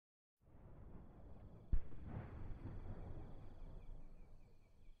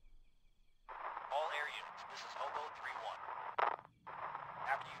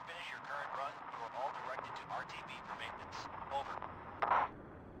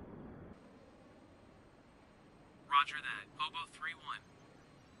Roger that. Hobo 3-1.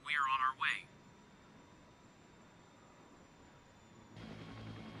 We are on our way.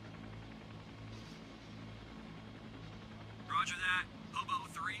 Roger that. Hobo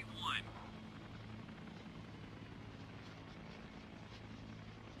 3-1.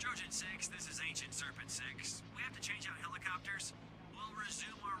 Trojan 6, this is Ancient Serpent 6. We have to change out helicopters. We'll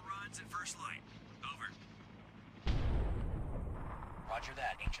resume our runs at first light. Over. Roger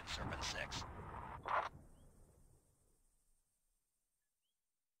that, Ancient Serpent 6.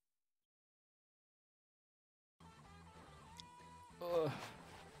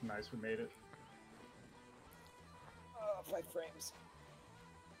 Nice, we made it. 5 frames.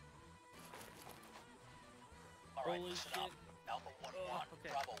 Alright, Holy listen shit. up. Alpha 1-1, okay.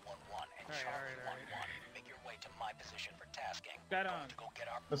 Bravo 1-1, and Alright, Charlie alright. 1-1. Make your way to my position for tasking. Got Going on. to go get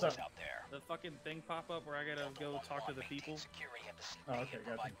our What's boys up? out there. The fucking thing pop up where I gotta go talk to the Maintain people. security at the CP Oh, okay, and gotcha.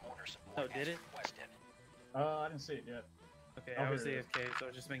 provide mortar support Oh, did as it? requested. I didn't see it yet. Okay, Oh, I was here it is. AFK, so I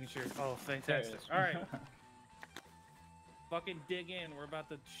was just making sure. Oh, fantastic. There it is. Alright. Fucking dig in. We're about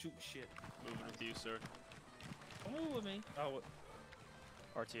to shoot shit. Moving with you, sir. Don't move with me. Oh,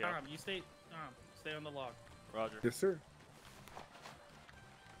 RTO. you stay on the log. Roger. Yes, sir.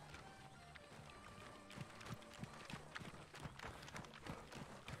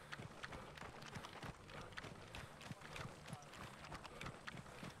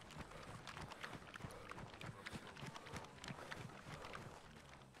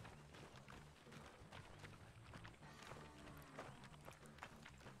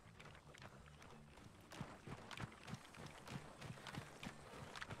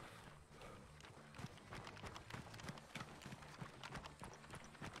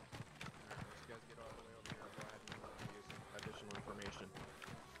 Additional information.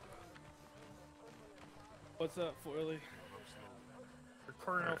 What's up, Foily? Or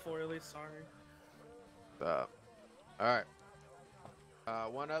Colonel Foily, sorry. Alright.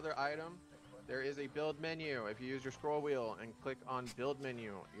 One other item. There is a build menu. If you use your scroll wheel and click on build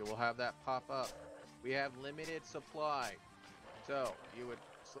menu, you will have that pop up. We have limited supply. So you would,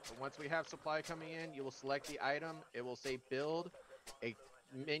 once we have supply coming in, you will select the item. It will say build. A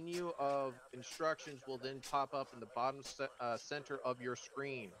menu of instructions will then pop up in the bottom center of your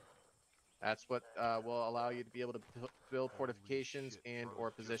screen. That's what will allow you to be able to build fortifications and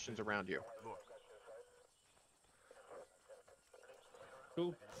or positions around you.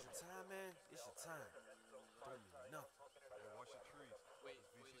 Cool. It's your time, man. It's your time. Don't mean nothing. Watch your trees.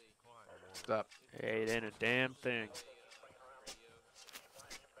 What's up? Hey, it ain't a damn thing.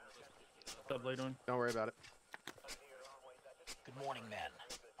 What's up, Bloedorn? Don't worry about it. Good morning, men.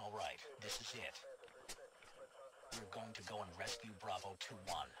 Alright, this is it. We're going to go and rescue Bravo 2-1.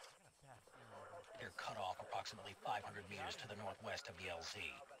 They're cut off approximately 500 meters to the northwest of the LZ.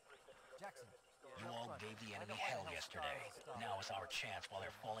 You all gave the enemy hell yesterday. Now is our chance while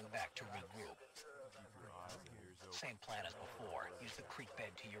they're falling back to regroup. Same plan as before. Use the creek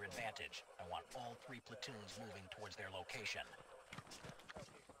bed to your advantage. I want all 3 platoons moving towards their location.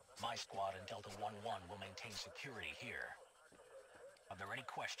 My squad and Delta 1-1 will maintain security here. Are there any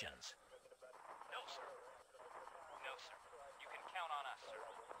questions? No, sir. No, sir. You can count on us, sir.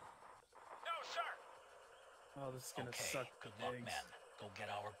 No, sir! Oh, this is gonna Okay, suck. good luck, eggs. men. Go get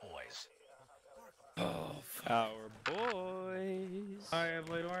our boys. Oh, Our boys. Alright,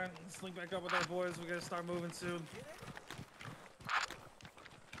 Bloedorn, let's link back up with our boys. We gotta start moving soon. I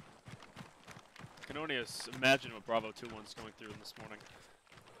can only imagine what Bravo 2-1's going through this morning.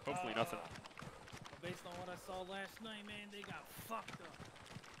 Hopefully nothing. Based on what I saw last night, man, they got fucked up.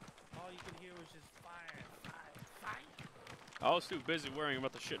 All you could hear was just fire, fire, fire. I was too busy worrying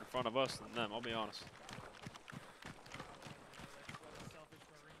about the shit in front of us than them, I'll be honest. That's what a selfish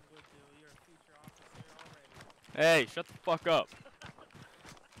Marine would do. You're a future officer already. Hey, shut the fuck up.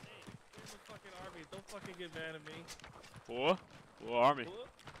 Hey, you're in the fucking army. Don't fucking get mad at me. Boy. Boy, army.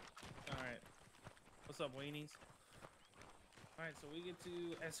 Alright. What's up, weenies? Alright, so we get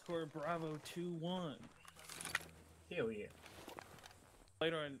to escort Bravo 2-1. Hell yeah.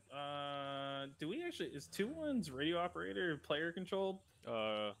 Later on, do we actually, is 2-1's radio operator player controlled?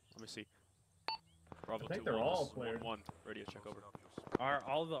 Let me see. Bravo I think 2-1 they're all is player. 1-1. Radio check over. Are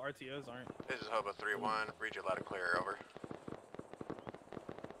all of the RTOs aren't? This is Hobo 3-1. Read you loud and clear, over.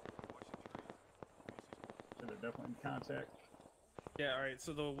 So they're definitely in contact. Yeah, alright,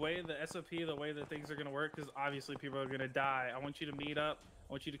 so the way the SOP, the way that things are gonna work, because obviously people are gonna die, I want you to meet up,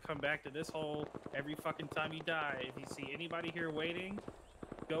 I want you to come back to this hole every fucking time you die. If you see anybody here waiting,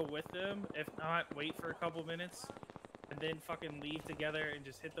 go with them. If not, wait for a couple minutes, and then fucking leave together and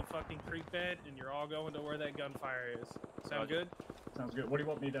just hit the fucking creek bed, and you're all going to where that gunfire is. Sound Roger. good? Sounds good. What do you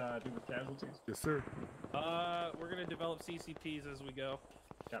want me to do with casualties? Yes, sir. We're gonna develop CCPs as we go.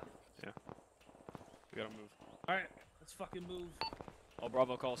 Copy. Yeah. We gotta move. All right, let's fucking move. All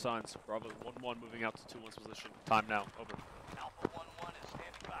Bravo call signs. Bravo 1-1 moving out to 2-1's position. Time now. Over. Alpha 1-1 is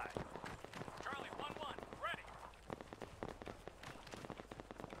standing by. Charlie 1-1, ready.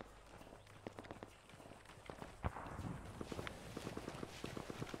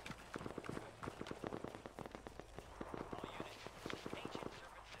 All units, Ancient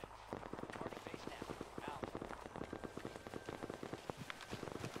Serpent 6. Target base now. Out.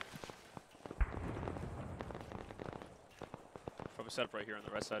 Probably set up right here on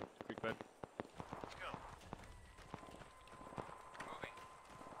the right side. Creek bed. Let's go. Moving.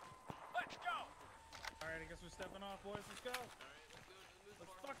 Let's go. All right, I guess we're stepping off, boys. Let's go.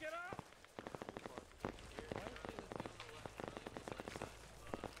 Let's fuck it up.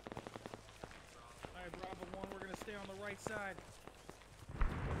 All right, Bravo 1, we're gonna stay on the right side.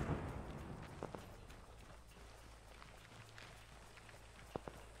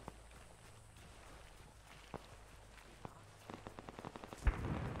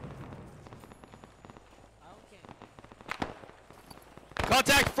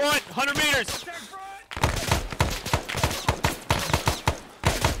 Contact front. 100 meters. Attack front!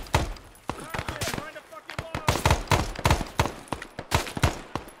 Find a fucking wall!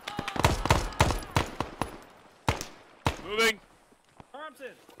 Moving.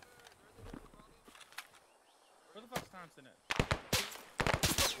 Thompson! Where the fuck's Thompson at?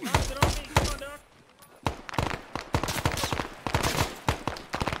 Thompson on me! Come on, Doc!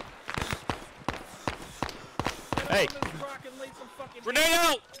 Hey. Get on this rock and lay some fucking Grenade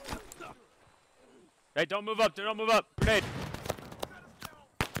out. Hey, don't move up. Don't move up. Grenade.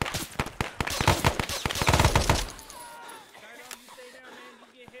 Skydong, you stay down, man.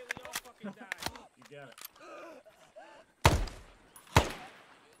 You get hit, we all fucking die. You got it.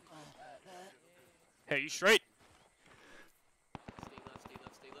 Hey, you straight? Stay left, stay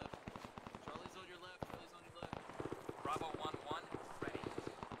left, stay left. Charlie's on your left, Charlie's on your left. Bravo 1-1, ready.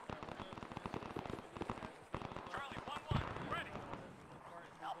 Charlie 1-1, ready.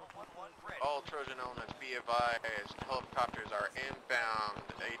 Alpha 1-1, ready. All Trojan elements, be advised. Helicopters are inbound.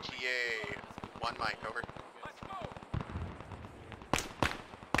 ATA. 1 mic, over. Let's move.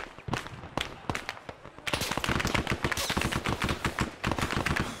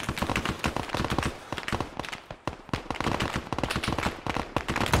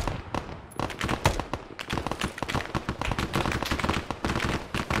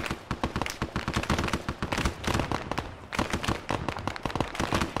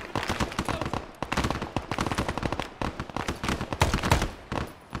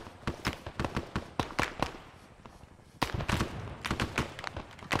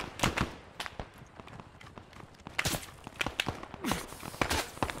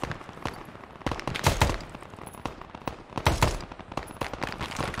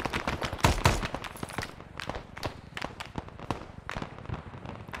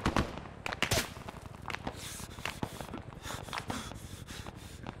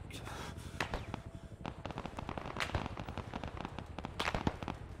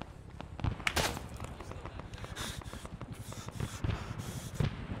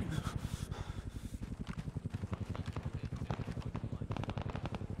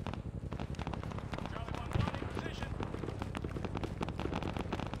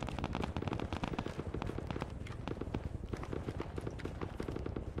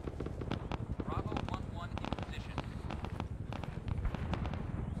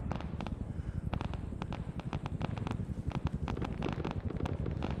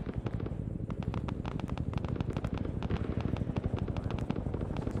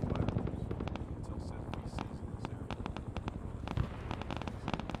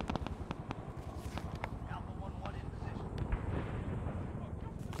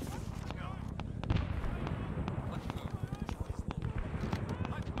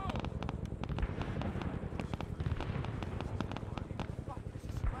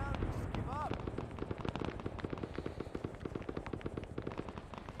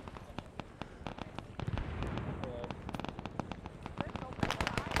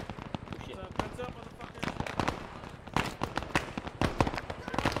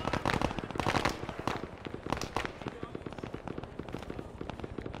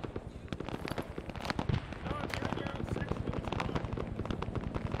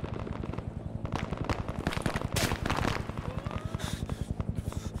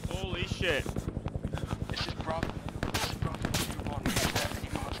 shit. This is Bravo 2-1. Any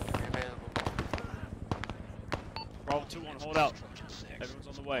possibly available. Bravo 2-1, hold out. Everyone's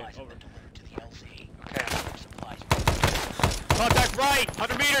on the way. Over. Okay. Contact right,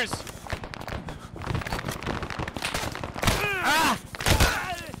 100 meters. Ah!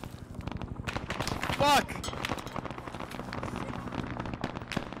 Fuck!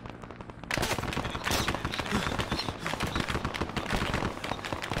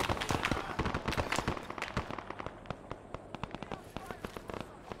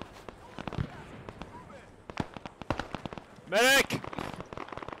 Medic!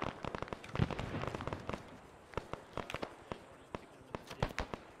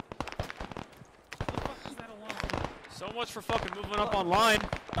 So much for fucking moving up online.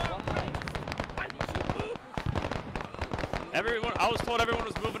 Everyone, I was told everyone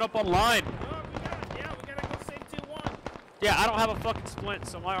was moving up online. Yeah, we gotta go save 2-1. Yeah, I don't have a fucking splint,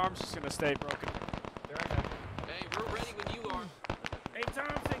 so my arm's just gonna stay broken. Hey, we're ready when you are. Hey,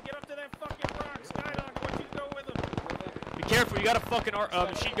 Thompson, get up to that fucking rock. Skydong, I want you to go with him. Be careful, you got a fucking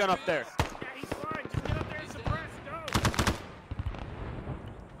machine gun up there. Yeah, he's fine. Just get up there and suppress. Go.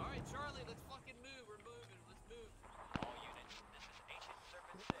 Alright, Charlie, let's fucking move. We're moving. Let's move. All units, this is Ancient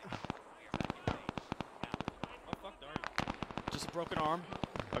Serpent 6. We are back in base. Now, Oh, fuck, Dart. Just a broken arm.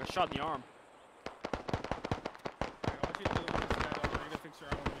 I got shot in the arm. Alright, I want you to do this, Skydong. We're gonna fix your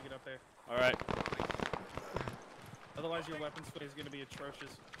armor when we get up there. Alright. Otherwise, your weapons play is gonna be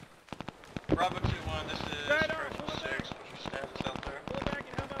atrocious. Bravo 2-1, this is Skydong, Trojan pull it 6. What's your status out there? Pull back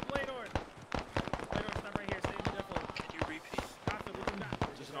and help out Bloedorn. Bloedorn's not right here. Stay in the depot. Can you repeat? Copy, we do not.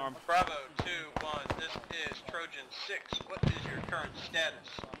 Just an arm. Bravo 2-1, this is Trojan 6. What is your current status?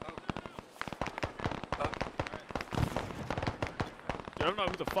 Over. I don't know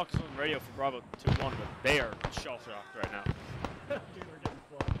who the fuck is on the radio for Bravo 2-1, but they are shell-shocked right now. Dude, we're getting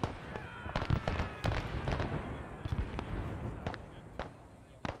flooded.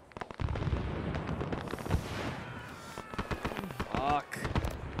 Fuck.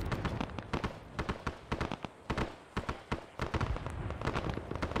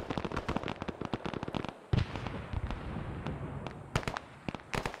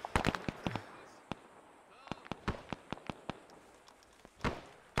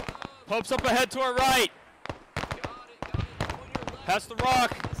 Pope's up ahead to our right. Got it. On your left. Past the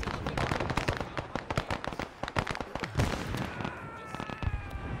rock.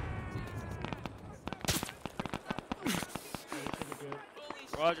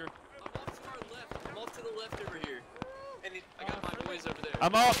 Roger. I'm off to the left over here. Any, I got my boys over there.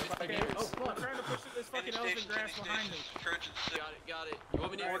 I'm off. Okay, we're trying to push this any fucking elephant stations, grass any behind me. stations, Trojan 6. Got it. You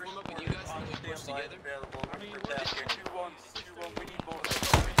want me to warm up with you guys and we push together? Available I mean, for we're tasking. 2-1, we need more.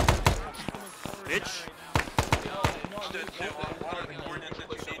 Bitch. Stood 2-1, what are the coordinates that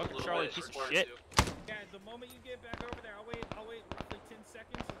you need? Fucking Charlie, piece of shit. Guys, the moment you get back over there, I'll wait roughly 10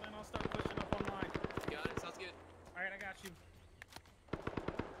 seconds, and then I'll start pushing up online. Got it. Sounds good. All right, I got you.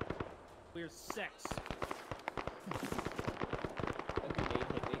 We're sex. All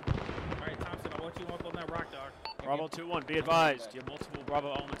right, Thompson, I want you up on that rock, dog. Bravo 2-1, be advised. You have multiple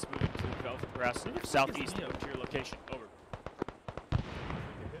Bravo elements moving to the elephant grass southeast to your location. Over.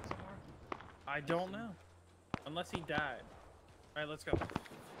 I don't know. Unless he died. All right, let's go.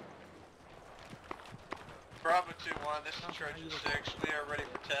 Bravo 2-1, this is Trojan 6. We are ready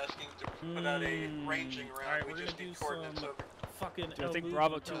for tasking to put out a ranging round. Alright, We we're just gonna need do coordinates some over. fucking Dude, I think El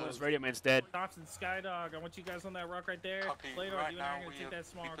Bravo Mundo 2-1's radio man's dead. Thompson, Skydog, I want you guys on that rock right there. Copy. Later, Right you and I now, are gonna we take have- that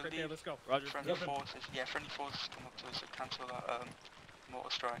small we rock right there. believe- Let's go. Roger. Friendly forces, friendly forces come up to us to cancel that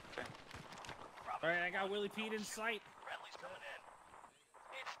mortar strike thing. Alright, I got Willie Pete in sight. friendly's coming in.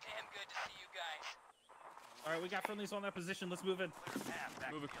 It's damn good to see you guys. Alright, we got friendlies on that position. Let's move in. Clear the path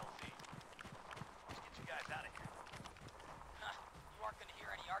back Move to it. Guilty. Let's get you guys out of here. Huh, you aren't gonna hear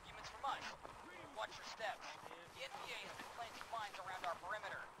any arguments from us. Watch your steps. The NPA has been planting mines around our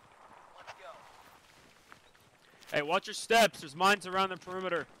perimeter. Let's go. Hey, watch your steps. There's mines around the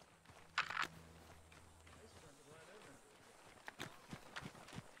perimeter.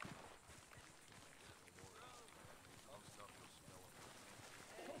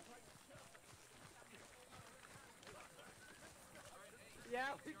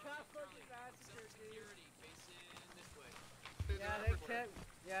 Yeah, we got fucking massacred, dude. Security facing this way. Yeah, they kept.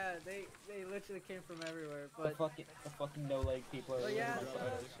 Yeah, they literally came from everywhere. But The fucking no-leg people are yeah, living shut on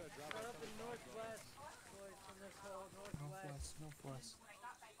up, the shut up in northwest, boys, from this whole northwest. Northwest.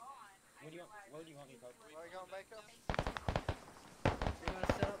 Where do you want me to go? Where are you going, Baker? You're gonna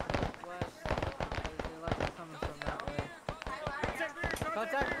set up northwest. They like it coming from that way.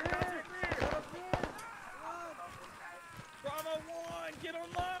 Contact rear! Shut up rear! Bravo 1, get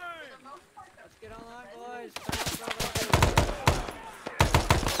online! Let's get online, boys. Shut up, Bravo.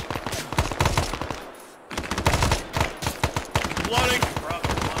 Flooding. Bravo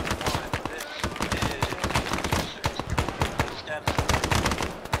 1-1, this is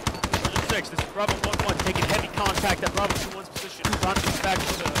 6, this is Bravo 1-1 taking heavy contact at Bravo 2-1's position. Trying to get back to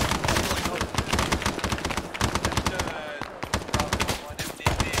the...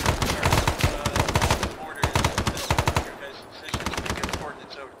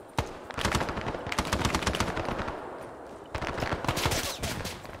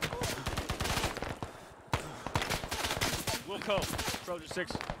 Wilco, Trojan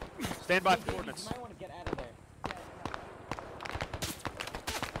 6, stand by for coordinates. You might want to get out of there.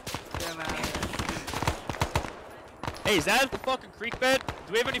 Hey, is that at the fucking creek bed?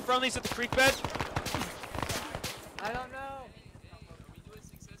 Do we have any friendlies at the creek bed? I don't know. Are we doing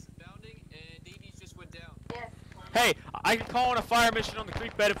successive bounding? And Davies just went down. Hey, I can call in a fire mission on the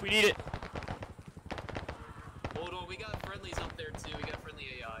creek bed if we need it. Hold on, we got friendlies up there too. We got friendly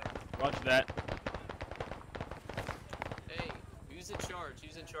AI. Roger that. Hey, who's in charge?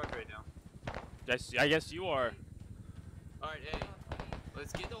 Who's in charge right now? I guess you are. Alright, hey.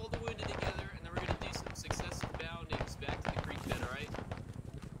 Let's get all the wounded together, and then we're gonna do some successive boundings back to the creek bed, alright?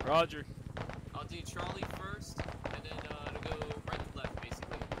 Roger. I'll do Charlie first, and then it'll go right to left,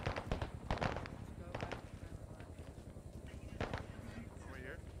 basically.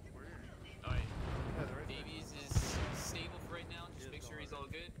 Alright. Davies is stable for right now. Just make sure he's all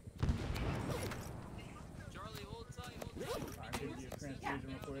good. Charlie, hold tight, hold tight. I'll give you a transfusion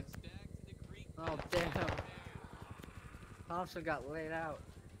real quick. Back to the creek. Oh damn. Thompson got laid out.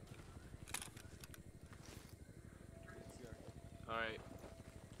 Alright.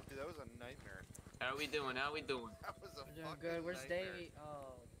 Dude, that was a nightmare. How we doing? How we doing? That was a We're doing fucking good. Where's nightmare. Davey?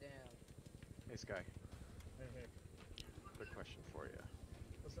 Oh damn. Hey, Sky. Hey, hey. Quick question for you.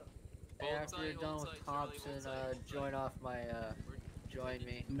 What's up? Hey, Hold after tight, you're done hold with tight, Charlie, Thompson, hold tight, hold join off my join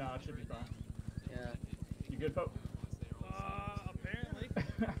me. No, it should be fine. Yeah. You good, Pope? Apparently.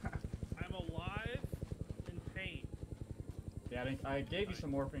 I'm alive in pain. Yeah, I gave you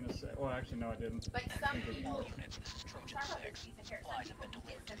some morphine to say. Well, actually, no, I didn't. All units, this is Trojan 6. Supplies have been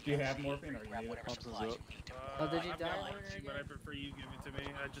delivered to Do you the have LZ. morphine or you Grab need it? whatever supplies you need to. Oh, did you I've die got over like there two, but I again? prefer you give it to me.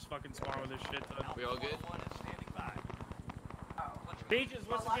 I just fucking spawn with this shit ton. We all good? Pages,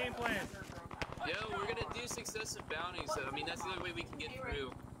 what's the game plan? Yo, we're gonna do successive boundings. So, I mean, that's the only way we can get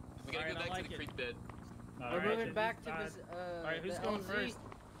through. We gotta Alright, go I back like to the it. creek bed. We're Alright, moving back to fine. this. Alright, who's the going LZ. first?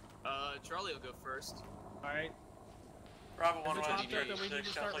 Charlie will go first. Alright. Bravo Is it 1-1 contact that we need to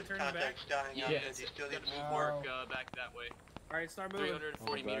start sounds like returning back? contact's dying out. Yes. You still need to move Work more. back that way. Alright, start moving.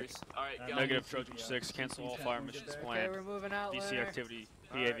 340 meters. Alright, go. Negative Trojan 6, cancel all fire missions Okay, planned. we're moving out. DC Leonard. activity,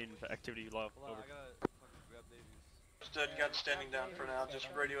 Alright. behaving activity low. Over. Stood, got standing down for now. Just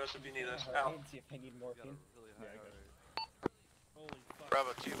radio us if you need us. Out. See if I need morphine. Holy fuck.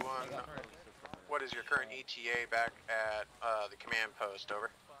 Bravo 2-1. What is your current ETA back at the command post?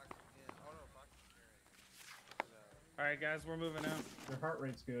 Over. Alright, guys, we're moving out. Your heart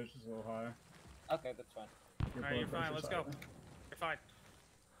rate's good, it's just a little high. Okay, that's fine. Your Alright, you're blood fine. Let's pressure's go. high. You're fine.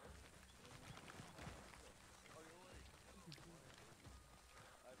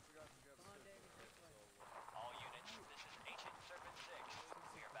 All units, this is Ancient Serpent 6.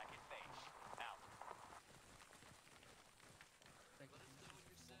 We are back in base. Out.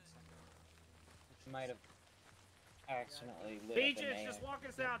 Might have accidentally lit up Pages, an just AI. walk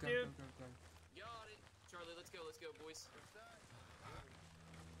us out, dude. Got it. Charlie, let's go, boys.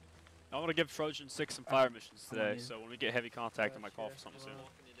 I want to give Trojan 6 some fire missions today, so when we get heavy contact, I might call for something soon.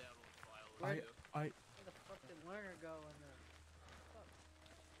 Walking it out on the file. Where, Let's go. where the fuck did Lerner go in there?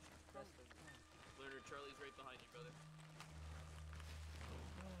 Leonard, Charlie's right behind you, brother.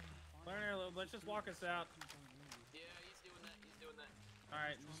 Lerner, let's just walk us out. Yeah, he's doing that. He's doing that.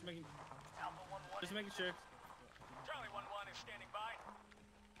 Alright, just making sure. Charlie 1-1 is standing by.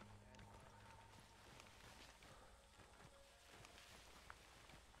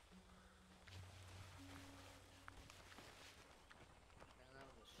 Man, that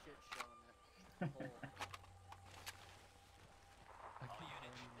was a shit show in that hole. All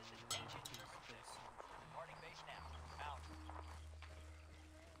units, this is Ancient Serpent 6. Departing base now. Out.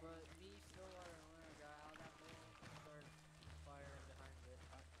 But me, Stillwater, and Lerner got out of that hole and started firing behind it.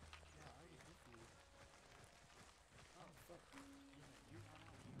 Oh, fuck.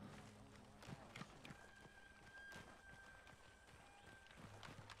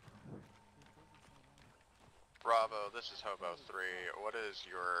 Bravo, this is Hobo 3. What is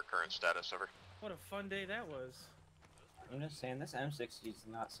your current status? Over. What a fun day that was. I'm just saying, this M60 does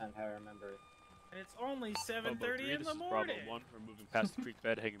not sound how I remember it. And it's only Bravo 7:30 3, in this the is Bravo morning. 1. We're moving past the creek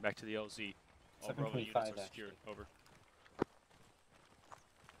bed, heading back to the LZ. All Bravo units 7:25 are secured. Over.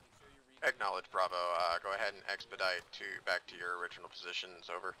 Acknowledge, Bravo. Go ahead and expedite back to your original positions.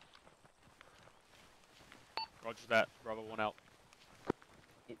 Over. Roger that. Bravo 1 out.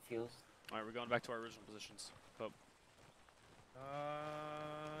 It feels Alright, we're going back to our original positions. Pope.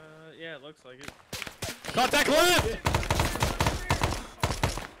 Yeah, it looks like it. Contact left!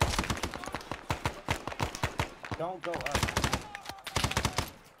 Don't go up.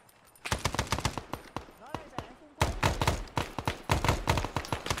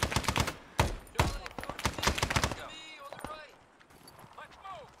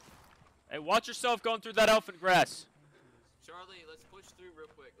 Hey, watch yourself going through that elephant grass. Charlie, let's push through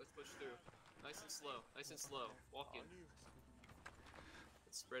real quick. Let's push through. Nice and slow. Nice and slow. Walk in.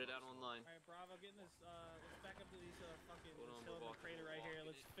 Let's spread it out online. Alright, Bravo, getting this, let's back up to these, fucking Hold on, hill we're walking, crater right here.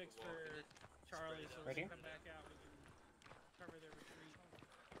 Let's fix we're for walking it. Charlie so Right we here? can come back out. We can cover their retreat.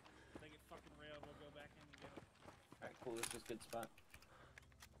 They get fucking railed, we'll go back in and get them. Alright, cool. This is a good spot.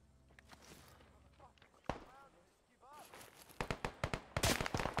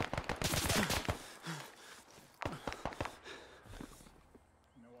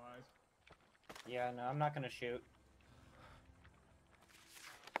 No eyes. Yeah, no, I'm not gonna shoot.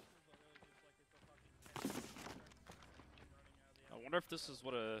 I wonder if this is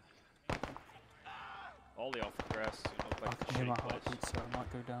what a... All the elephant grass is gonna look like I a can hear my shitty place. heartbeat, so I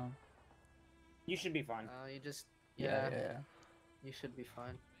might go down. You should be fine. You just Yeah. you should be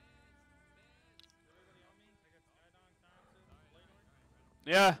fine.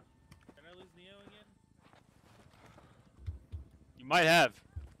 Yeah. Did I lose Neo again? You might have.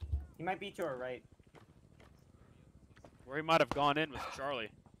 He might be to our right. Or he might have gone in with Charlie.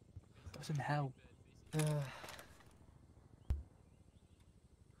 Doesn't help.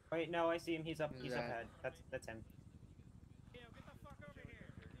 Wait, no, I see him. He's up. Who's He's that? up ahead. That's him. Neo, get the fuck over here.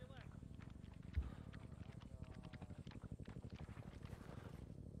 To your left.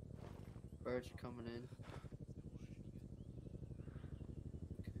 Birds are coming in.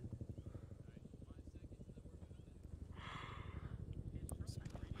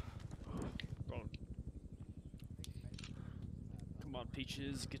 Come on,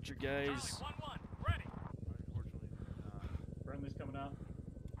 Peaches, get your guys. Friendly's coming out.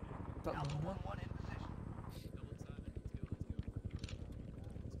 Double time it. Let's go.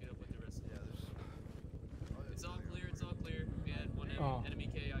 Let's get up with the rest. It's all clear. It's all clear. We had one enemy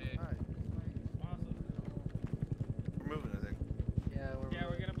KIA. Awesome. We're moving, I think. Yeah,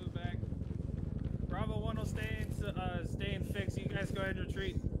 we're gonna move back. Bravo 1 will stay in fix. You guys go ahead and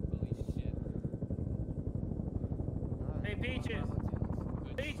retreat. Holy shit. Hey, Peaches.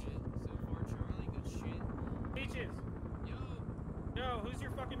 Good Peach. shit. So far, Charlie. Good shit. Peaches. Yo, Yo, who's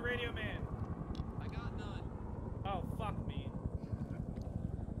your fucking radio man? I got none. Oh, fuck me.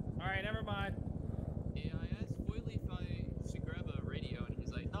 Alright, never mind. Yeah, I asked Foily if I should grab a radio, and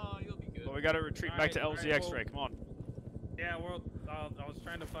he's like, "No, you'll be good." Well, we gotta retreat back to LZ X-ray. Come on. Yeah, I was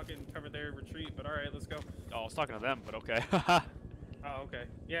trying to fucking cover their retreat, but alright, let's go. Oh, I was talking to them, but okay. Oh, okay.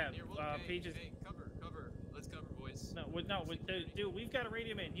 Yeah, Here, well, hey, Peaches. Hey, cover. Let's cover, boys. Dude, we've got a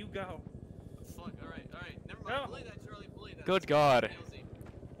radio man. You go. Fuck. All right. Never mind. No. Belay that, Charlie. Belay that. Good God.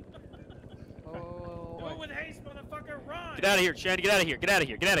 Do it with haste, motherfucker. Run. Get out of here, Shan. Get out of here. Get out of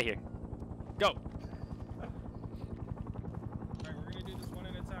here. Get out of here. Go. Alright, we're gonna do this one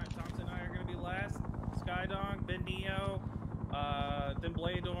at a time. Thompson and I are gonna be last. Skydong, then Neo, then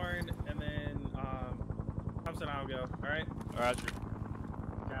Bloedorn, and then Thompson and I will go. Alright? Roger.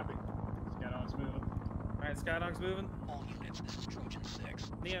 Copy. Skydong's moving. Alright, Skydong's moving. All units, this is Trojan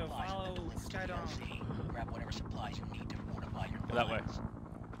 6. Neo, Supplies follow have been delivered to the Skydong. LZ. Grab whatever supplies you need to fortify your Go that way. lines.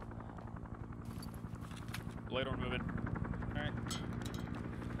 Bloedorn moving. Alright.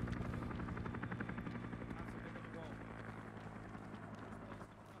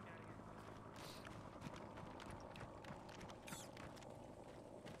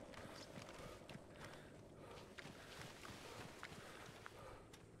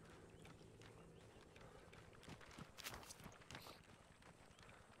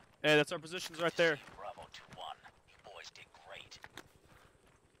 Hey, that's our positions right there. Bravo 2-1. You boys did great.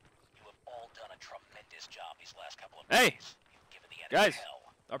 You have all done a tremendous job these last couple of Hey! days. You've given the enemy Guys, hell.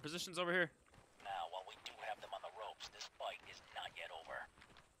 our positions over here. Now, while we do have them on the ropes, this fight is not yet over.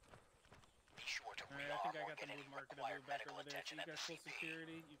 Be sure to Alright, I rearm think I or got the get any move marker to required move back medical over there. So attention you at the guys full CP.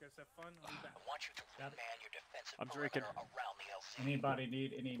 security. You guys have fun. I'll be back. I want you to reman your defensive I'm drinking. perimeter around the LZ. Anybody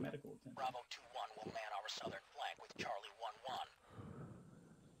need any medical attention? Bravo 2-1 will man our southern flank with Charlie 1-1.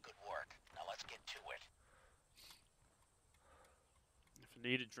 Good work. Now let's get to it. If you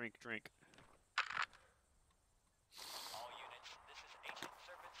need a drink, drink. All units, this is Agent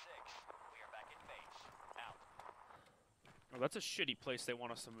Serpent 6. We are back in base. Out. Oh, that's a shitty place they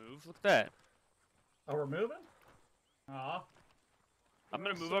want us to move. Look at that. Oh, we're moving? Aw. I'm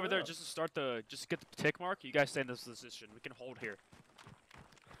gonna move over there just to start the, just to get the tick mark. You guys stay in this position. We can hold here.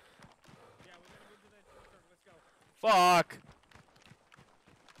 Fuck.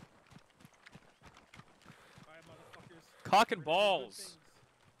 Alright, motherfuckers. Cock and We're gonna do good balls. things.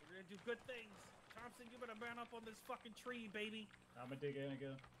 We're gonna do good things. Thompson, you better man up on this fucking tree, baby. I'm gonna dig in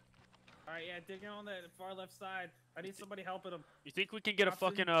again. Alright, yeah, dig in on that far left side. I need somebody helping him. You think we can get a Thompson,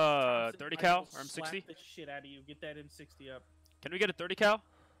 fucking Thompson, 30 I cal will or slap M60? the shit out of you. Get that M60 up. Can we get a 30 cal?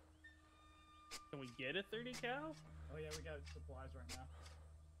 Can we get a 30 cal? Oh yeah, we got supplies right now.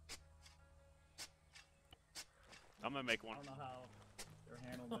 I'm gonna make I one. don't know how they're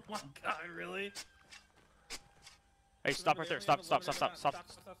handling Oh it. my god, really? Hey, stop right there. Stop, stop, stop, stop, stop.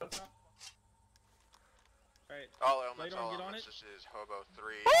 Alright. All elements, Bloedorn, all get on elements, it. this is Hobo 3.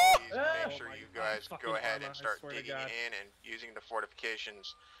 Woo! Please Oh make sure my you God, guys fucking go ahead Arma, and I start swear to digging God. in and using the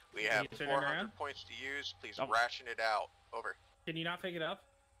fortifications. We Can have you turn it 400 around? points to use. Please Oh. ration it out. Over. Can you not pick it up?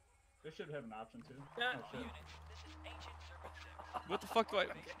 They should have an option too. Yeah. Oh shit. What the fuck do I?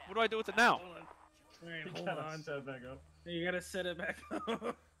 What do I do with it now? Hold on. Alright, You hold gotta on. set it back up. You gotta set it back up.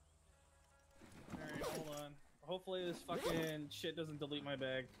 Alright, hold on. Hopefully this fucking shit doesn't delete my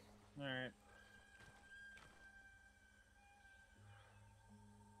bag. Alright.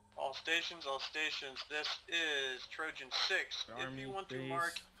 All stations, this is Trojan 6. If you want to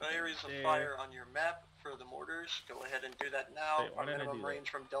mark areas of fire on your map for the mortars, go ahead and do that now. Wait, why Our did I minimum do that? range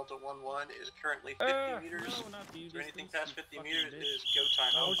from Delta 1-1 is currently 50 meters. No, not you. So anything This past 50 fucking meters bitch. is go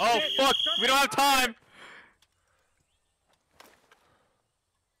time. Oh, Oh shit. fuck! We don't have time.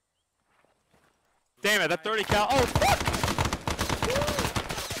 Damn it! That 30 cal. Oh fuck!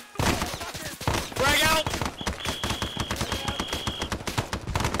 Drag out.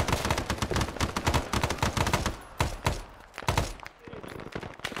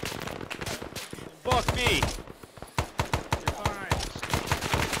 Fuck me. You're fine.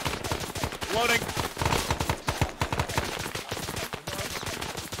 Loading.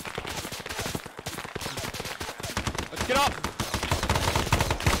 Let's get up.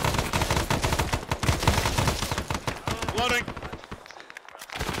 Loading.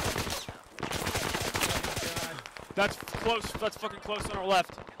 That's close. That's fucking close on our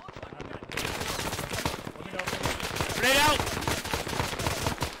left. Grenade out.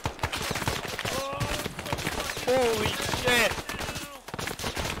 Holy shit.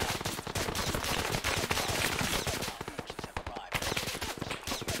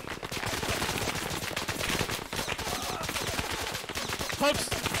 Pokes.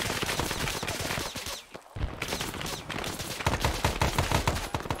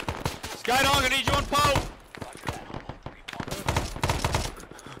 Skydong, I need you on Poe.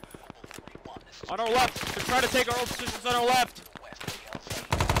 On our left. They're trying to take our old positions on our left.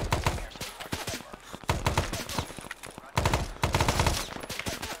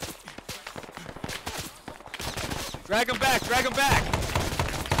 Drag him back, drag him back.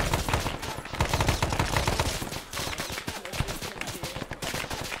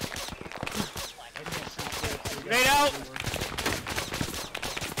 Grenade out.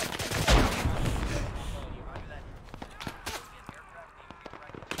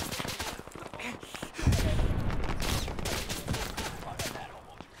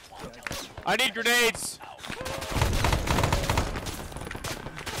 I need grenades.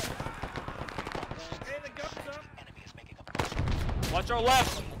 Hey, the gun's up. Watch our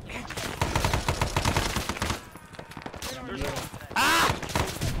left. There's ah!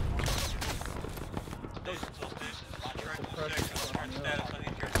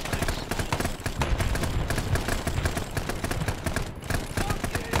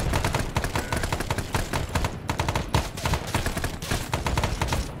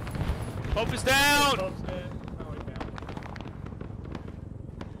 Pope is down. Pope's dead. Oh, he's down.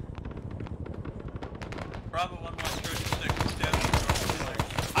 Bravo 1-1, Trojan 6 is down.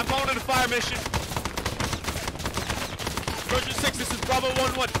 I'm going on a fire mission. Trojan 6, this is Bravo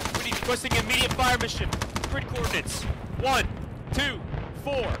 1-1. We need requesting immediate fire mission. Grid coordinates 1, 2,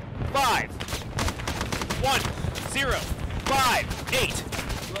 4, 5. 1, 0, 5, 8.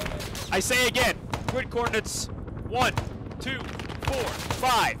 I say again, grid coordinates 1, 2, 4,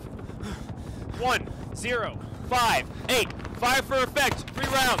 5. 1, 0, 5, 8. Fire for effect. 3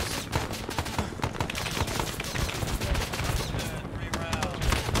 rounds. 3 rounds.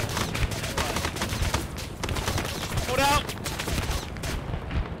 Hold out.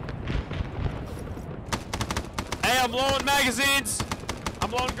 Hey, I'm low on magazines. I'm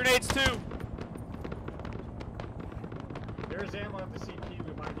low on grenades too. There's ammo at the CP.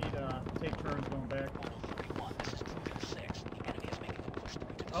 We might need to take turns going back.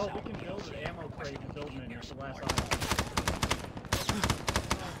 Oh, we can build an ammo crate and build menu. It's the last option.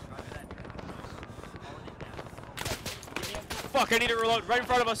 Fuck, I need to reload right in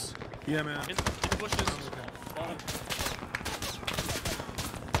front of us. Yeah, man. In the bushes.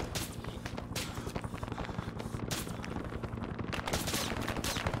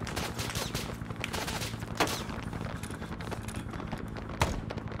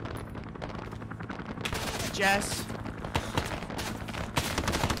 ass.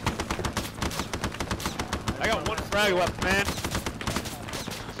 I got one frag left, man.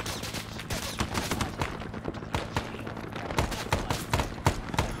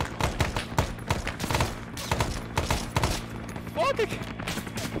 Fuck it.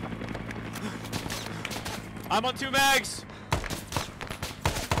 I'm on 2 mags.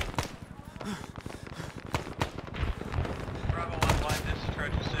 Bravo 1-1, this is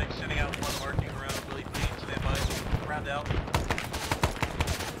Trojan 6, sending out 1 marking around Billy Bean, stand by, round out.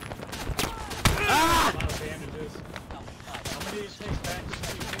 Ah! A lot of bandages. How many do you take back to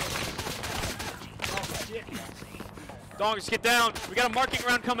oh, shit. Dong, just get down. We got a marking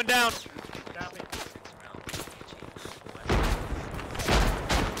round coming down. Copy.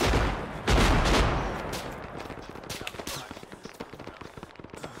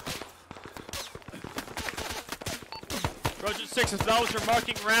 Trojan 6, if that was your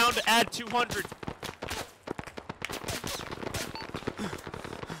marking round, add 200.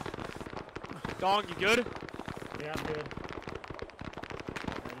 Dong, you good? Yeah, I'm good.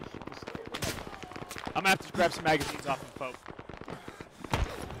 I'm gonna have to grab some magazines off of Pope.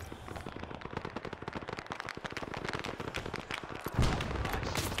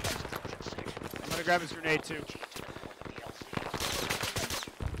 I'm gonna grab his grenade too.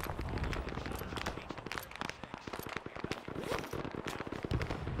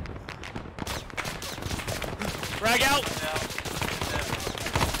 Frag out!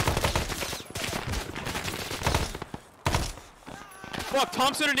 Fuck,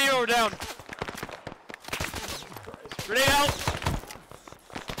 Thompson and Neo are down. Grenade out!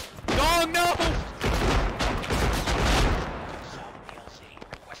 Dong, no!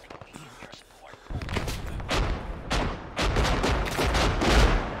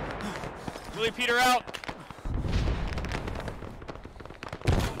 Willie Peter out.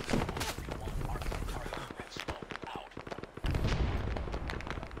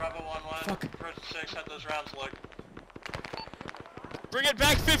 Bravo 1-1, Trojan 6, how'd those rounds look? Bring it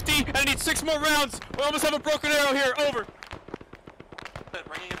back 50, and I need 6 more rounds. We almost have a broken arrow here. Over.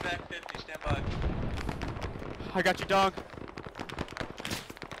 Bringing it back 50, stand by. I got you, dog.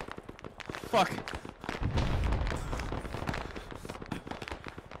 Fuck.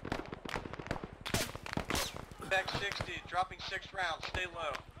 Back 60, dropping 6 rounds, stay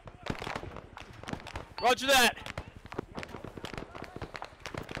low. Roger that.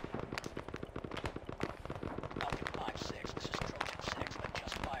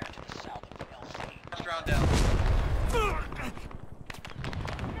 Last round down.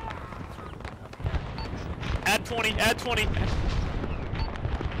 Add 20, add 20.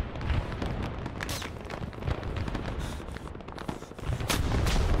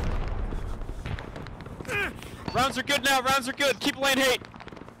 Rounds are good now, rounds are good. Keep laying hate.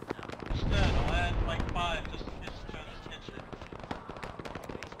 Instead, I'll add like 5 just in case it turns attention.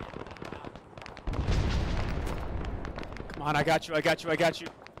 Come on, I got you, I got you, I got you.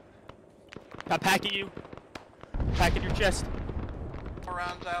 I'm packing you. Packing your chest. 4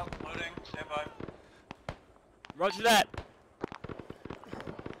 rounds out, loading, stand by. Roger that.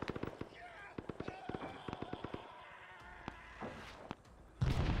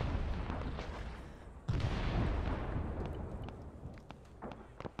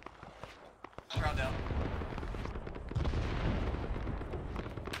 Last round down.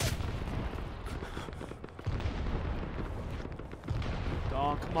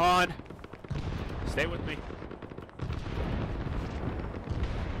 Dong, come on. Stay with me.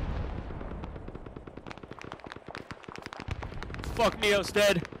 Fuck, Neo's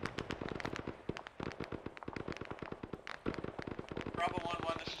dead. Bravo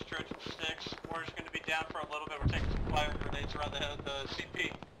 1-1, this is Trojan 6. We're just going to be down for a little bit. We're taking some fire grenades around the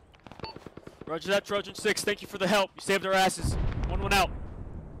CP. Roger that, Trojan 6. Thank you for the help. You saved our asses. 1-1 out.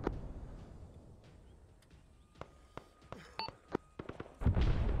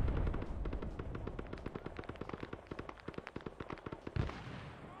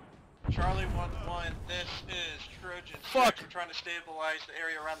 Charlie 1-1, this is Trojan 6. Fuck. We're trying to stabilize the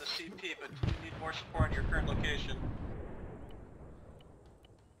area around the CP, but we need more support in your current location.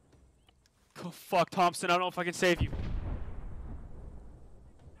 Oh, fuck, Thompson. I don't know if I can save you.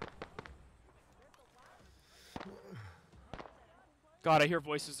 God, I hear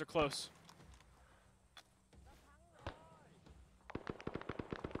voices. They're close.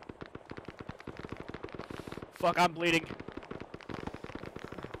 Fuck, I'm bleeding.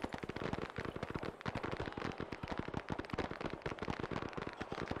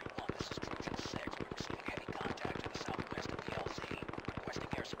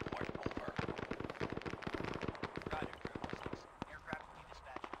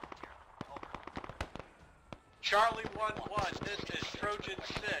 Charlie 1-1, this is Trojan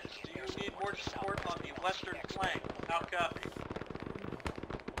 6. Do you need more support on the western flank? How copy?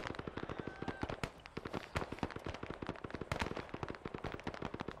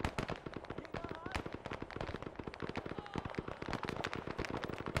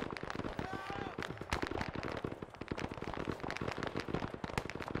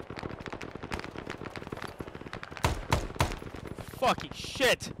 Fucking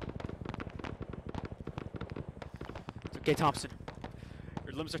shit! It's okay, Thompson.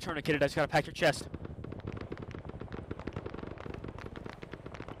 Your limbs are tourniqueted. I just gotta pack your chest.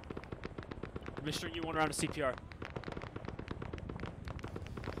 Administering you one round of CPR.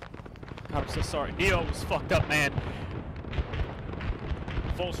 God, I'm so sorry. Neo was fucked up, man.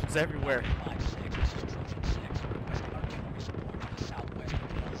 Convulsions everywhere.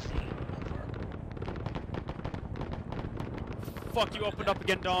 Fuck, you opened up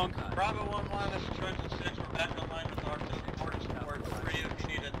again, Dong. Bravo 1-1, this is Trojan 6. We're back online with our support. Radio if you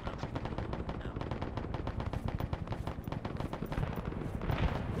need it.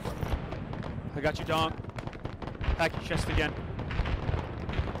 I got you, Dong. Pack your chest again.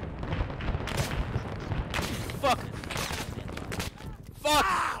 Fuck! Fuck!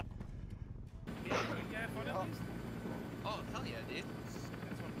 Oh, hell yeah, dude.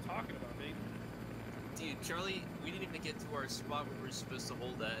 That's what I'm talking about, dude. Dude, Charlie, we didn't even get to our spot where we were supposed to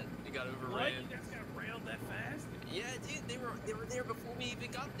hold that. We got overran. What? You guys got railed that fast? Yeah, dude, they were there before we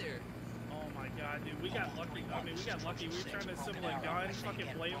even got there. Oh my god, dude, we got lucky. I mean, we got lucky. We were trying to assemble a gun, fucking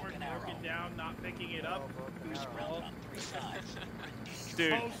Bloedorn broke it down, not picking it up.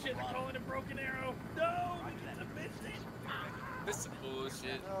 Dude. Oh shit, they're calling it broken arrow. No, we missed it. This is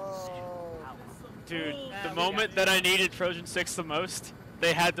bullshit. Dude, the moment that I needed Trojan 6 the most,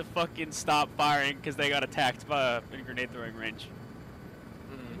 they had to fucking stop firing because they got attacked by in grenade throwing range.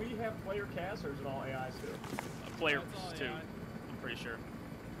 We have player casters and all AIs too. Player all too, AI. I'm pretty sure.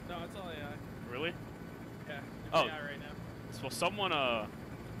 No, it's all AI. Really? Yeah, it's Oh. AI right now. Well,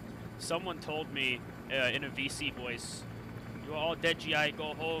 someone told me in a VC voice, "You all dead, GI.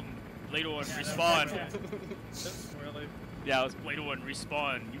 Go home. Bloedorn, respawn." That's really. Yeah, it was Bloedorn,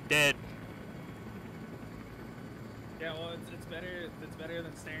 respawn. You dead. Yeah, well, it's better. It's better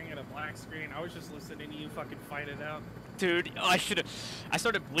than staring at a black screen. I was just listening to you fucking fight it out. Dude, I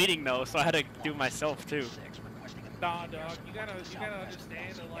started bleeding though, so I had to do it myself too. Nah, dog, you gotta understand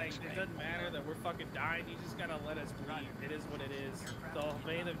that, like, it doesn't matter that we're fucking dying. You just gotta let us bleed. It is what it is. The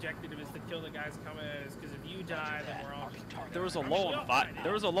main objective is to kill the guys coming at us. Because if you die, then we're all. There was a low on fire.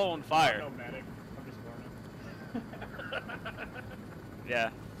 There was a low on fire. No medic. I'm just learning. Yeah.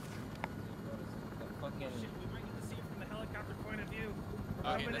 Fucking. Shit, we might get to see it from the helicopter point of view.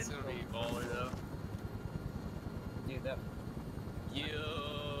 Okay, that's gonna be baller though. Dude, that.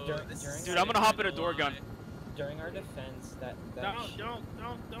 Yo. Dude, I'm gonna hop in a door gun. During our defense, that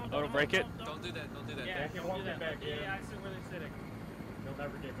Don't break it. Don't do that. Don't do that. Yeah, They don't won't do get that. back in. Yeah, I see where they're sitting. They'll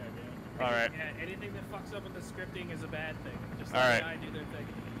never get back in. All right. Yeah, anything that fucks up with the scripting is a bad thing. Just All let right. the guy do their thing.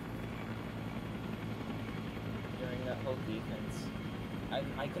 during that whole defense,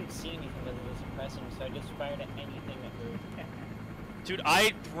 I couldn't see anything because it was suppressing, so I just fired at anything that moved. Dude,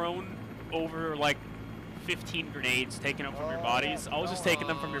 I'd thrown over like 15 grenades, taking them from your bodies. I was just taking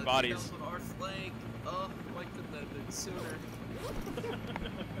them from your bodies. That was on our flank. Oh, why couldn't that have been sooner?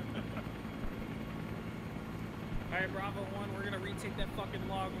 Alright, Bravo 1, we're gonna retake that fucking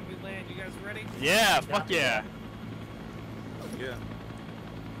log when we land. You guys ready? Yeah, fuck yeah. Yeah.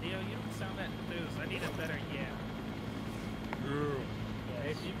 Neo, you don't sound that enthused. I need a better yeah.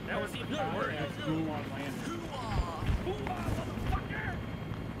 That was even worse.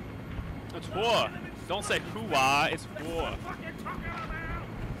 It's war. Don't say hoo-ah, it's war.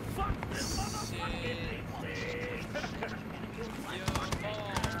 Fuck this motherfucking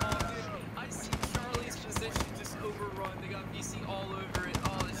I see Charlie's position just overrun. They got VC all over it.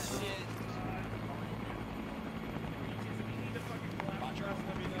 Oh, shit.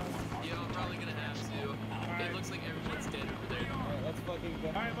 Yeah, I'm probably gonna have to. It looks like everyone's dead over there. Alright, let's fucking go.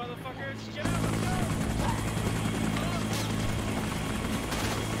 Alright, motherfuckers, get out, let's go!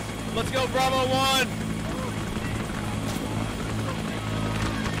 Let's go, Bravo 1!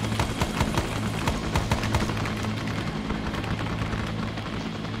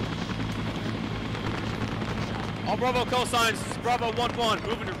 All Bravo call signs, this is Bravo 1-1,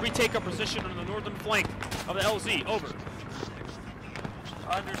 moving to retake our position on the northern flank of the LZ, over.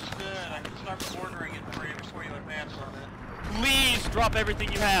 Understood. I can start ordering it for you before you advance on it. Please drop everything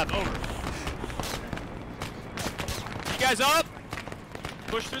you have, over. You guys up?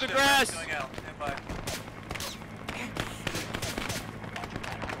 Push through the grass. Going out. Stand by.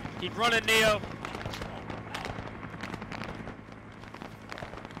 Keep running, Neo.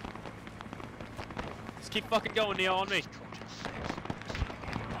 keep fucking going, Neo, on me.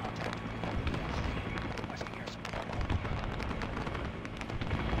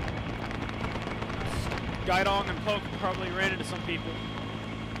 Skydong and Poke probably ran into some people.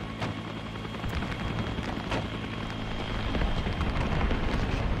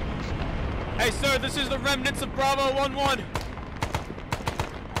 Hey, sir, this is the remnants of Bravo 1-1.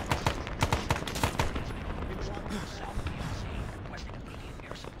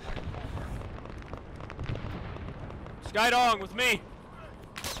 Skydong with me.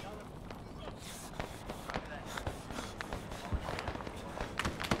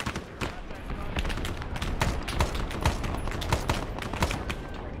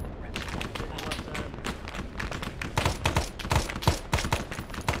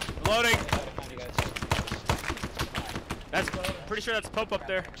 Reloading. That's pretty sure that's Pope up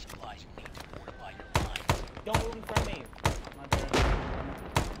there. Don't move in front of me.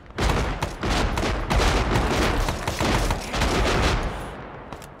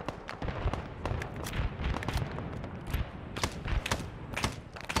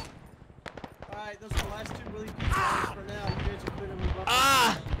 Alright, those are the last two really good guys for now. You guys are clear to move up.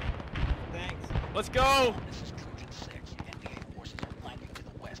 Ah! Thanks. Let's go!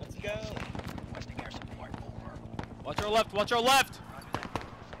 Let's go. Watch our left, watch our left!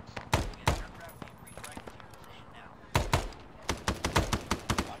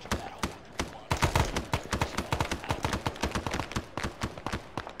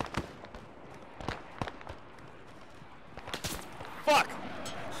 Fuck!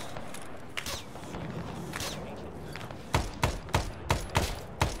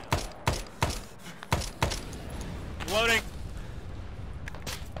 Loading.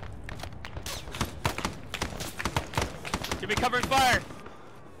 Give me cover and fire.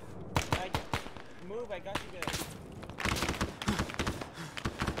 Move, I got you guys.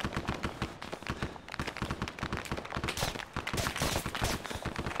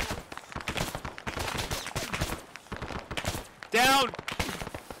 Down.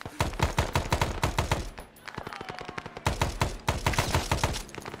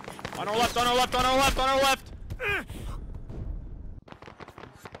 On our left, on our left, on our left, on our left.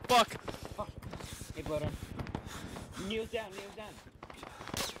 Fuck. Hey, Bloedorn. Kneels down, kneels down.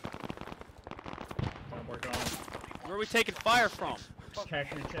 Where are we taking fire from?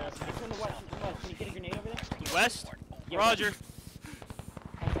 Cash your chest. It's from the west, from the west. Can you get a grenade over there? West? Yeah, Roger.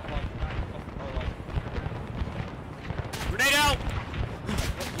 Grenade out!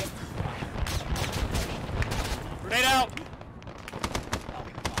 Grenade out!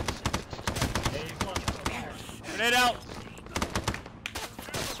 Grenade out!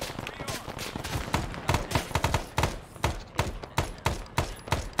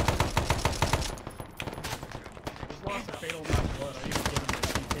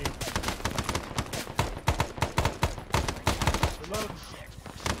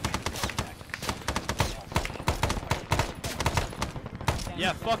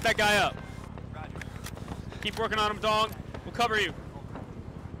 Yeah, fuck that guy up. Keep working on him, Dong. We'll cover you.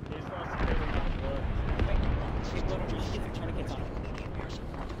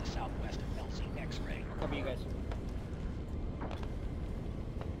 Cover you guys.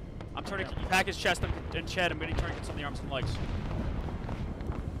 I'm turning. Pack his chest and Chad. I'm getting tourniquets on the arms and legs.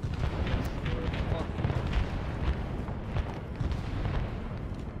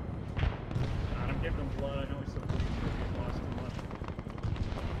 I'm giving him blood. I know he's so lost too much.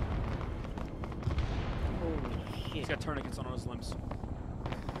 Holy shit. He's got tourniquets on his limbs.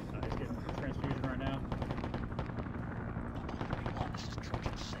 He's getting transfusion right now.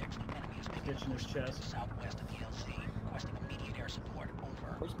 Stitching his chest.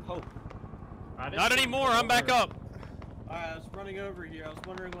 Where's Pope? Not anymore. I'm back up. Alright, I was running over here. I was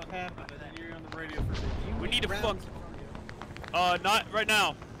wondering what happened. I didn't hear you on the radio for a second. We need to fuck. Not right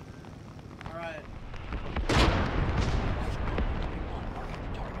now. Alright.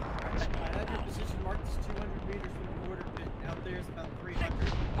 I have your position marked as 200 meters from the border pit. Out there is about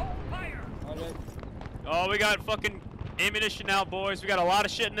 300. Fire! Oh, we got fucking ammunition now, boys. We got a lot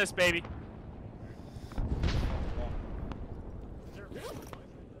of shit in this, baby.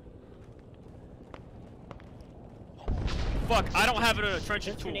 Fuck, I don't have a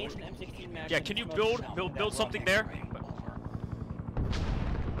trenching tool. Yeah, can you build something there?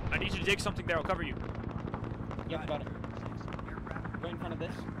 I need you to dig something there. I'll cover you. Yep, got it. Right in front of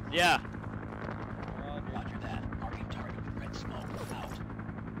this? Yeah. Roger that. Marking target with red smoke. Out.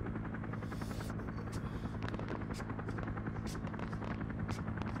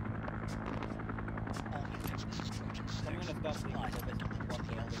 I'm gonna stop supplies have been delivered to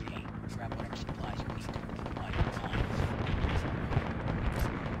the LZ. Grab whatever supplies you need. Light your line.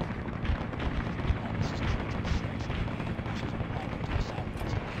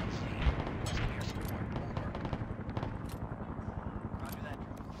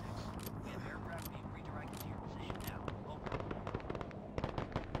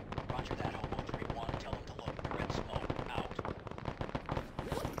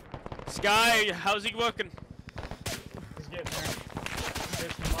 Sky, how's he looking? He's getting there.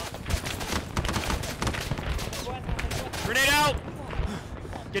 Fishing him up. Grenade out!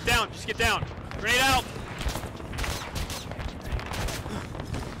 Get down, just get down. Grenade out!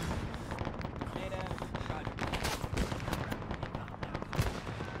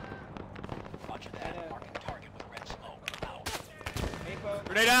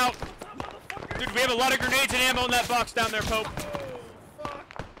 Grenade out! Dude, we have a lot of grenades and ammo in that box down there, Pope.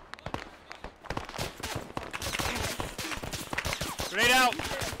 Grenade out!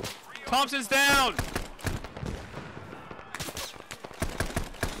 Thompson's down!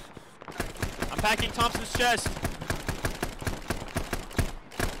 I'm packing Thompson's chest.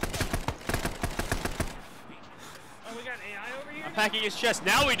 Oh, we got AI over here? I'm packing his chest.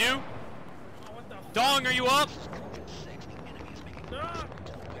 Now we do! Oh, what the Dong, are you up?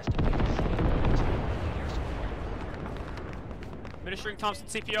 Administering Thompson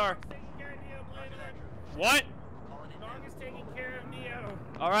CPR. What? Dong is taking care of Neo.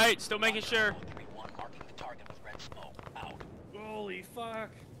 Alright, still making sure. Holy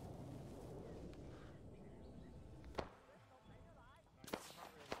fuck.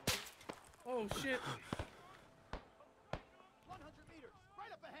 Oh shit. 100 meters,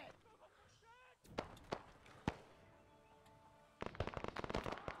 right up ahead.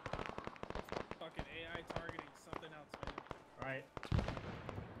 Fucking AI targeting something else, man. Alright.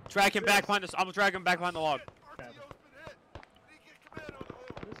 Drag him back behind this. I'm gonna drag him back behind the log.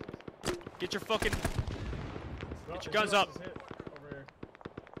 Get your fucking. Get your guns up. It's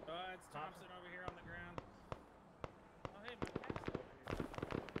Thompson over here on the ground. Oh, hey,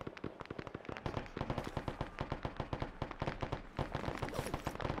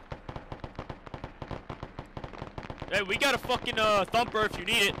 my Hey, we got a fucking thumper if you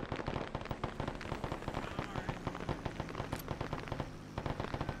need it.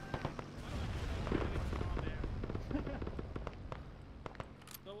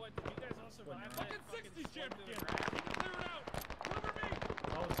 So what, did you guys all survive that fucking slug to the ground?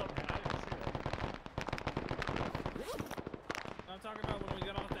 Oh, something. I didn't see that. I'm talking about when we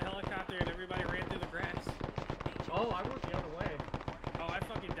got off the helicopter and everybody ran through the grass. Oh, I went the other way. Oh, I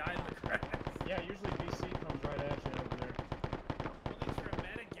fucking died in the grass. Yeah, usually BC comes right at you over there. At least you're a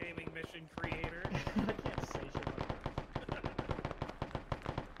metagaming mission creator. I can't say shit like that.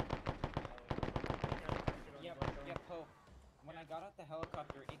 Yep, Pope. When I got out the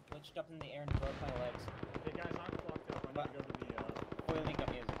helicopter, it glitched up in the air and broke my legs. Hey guys, I'm fucked up. I need to go to the Foiling got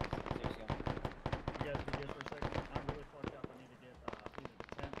me as there you go. You guys be good for a second? I'm really fucked up. I need to get either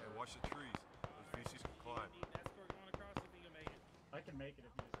the tent Hey, watch the trees. Those VCs can climb. Escort going across if you can make it. I can make it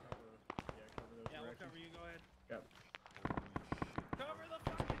if you just cover those Yeah, we'll directions. cover you, go ahead. Yep. Cover the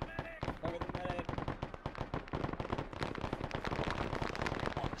fucking medic! Cover the medic.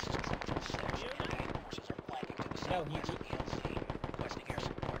 No, he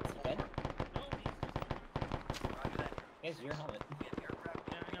dead? Yes, your helmet. Yeah,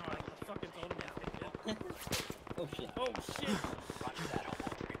 I know, I fucking told him to take it. Oh shit. Oh shit!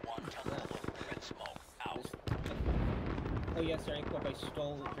 Oh yeah, sorry, Pope, I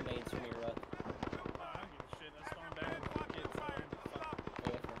stole grenades from your I don't give a shit, I spawned back with the kids.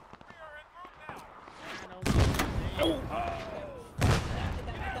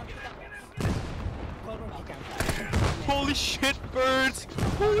 Holy shit, birds!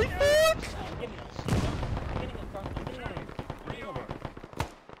 Holy fuck!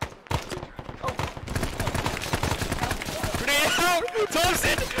 Grenade out!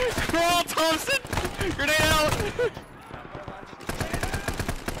 Thompson! Crawl, Thompson! Grenade out!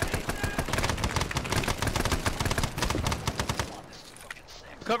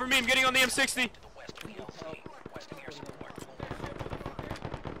 Cover me, I'm getting on the M60.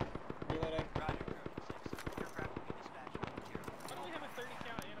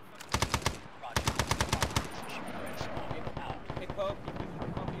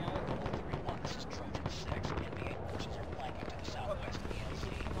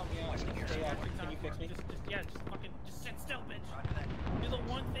 Just sit still, bitch. Do the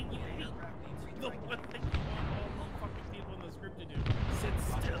one thing you hate. The one thing you want all the fucking people in this group to do. Sit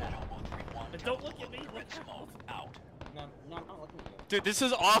still. And don't look at me. Look out. No, I'm not looking at you. Dude, this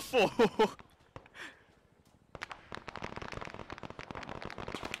is awful.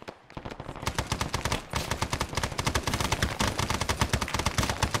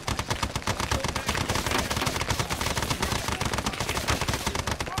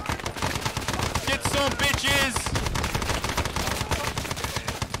 Get some bitches.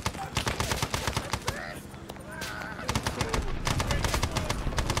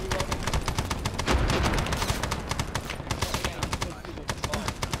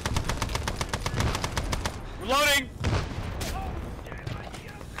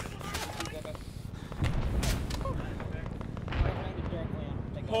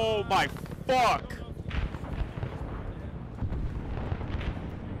 Oh my fuck!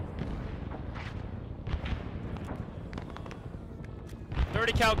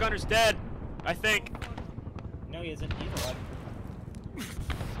 .30 cal gunner's dead, I think. No, he isn't. He's alive.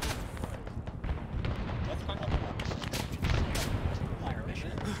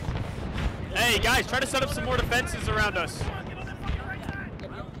 Hey guys, try to set up some more defenses around us.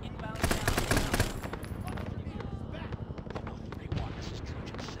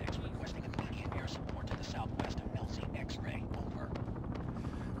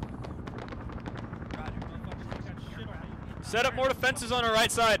 Set up more defenses on our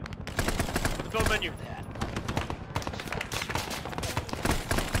right side. The build menu.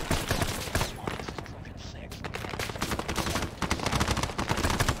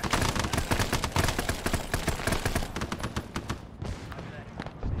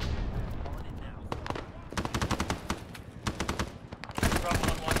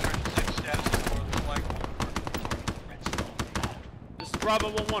 This is Bravo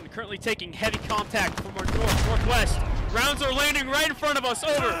 1-1, currently taking heavy contact from our northwest. Rounds are landing right in front of us.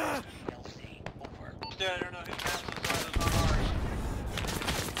 Over. I don't know whose passes are those on ours.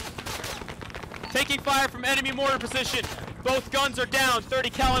 Taking fire from enemy mortar position. Both guns are down. 30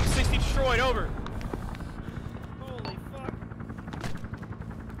 cal M60 destroyed. Over. Holy fuck.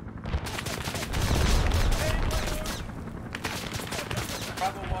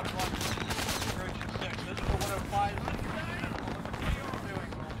 Bravo 1-1, Trojan 6. This is for 105.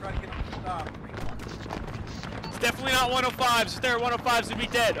 We'll try to get them to stop. It's definitely not 105s. If they're 105s, we'd be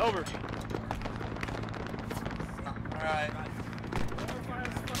dead. Over. Alright.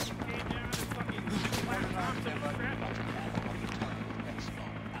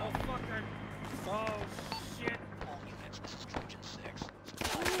 Oh shit.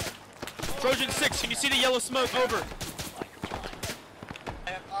 Trojan 6, can you see the yellow smoke? Over.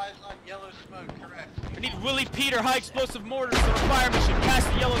 I have eyes on yellow smoke, correct. I need Willie Peter high explosive mortars on a fire mission.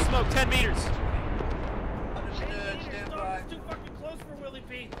 Cast the yellow smoke 10 meters. Understood, stand by. It's too fucking close for Willie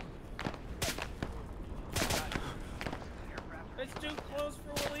Pete. It's too close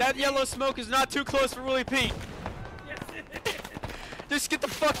for Willie That Pete. yellow smoke is not too close for Willie Pete. Yes, it is. Just get the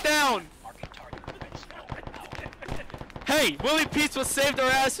fuck down. Hey, Willie Pete's what saved our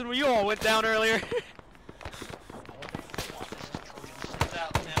ass when you all went down earlier.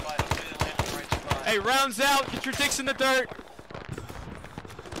 Hey, rounds out. Get your dicks in the dirt.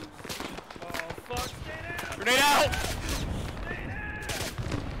 Oh fuck. Grenade out.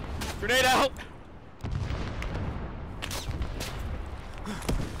 Grenade out.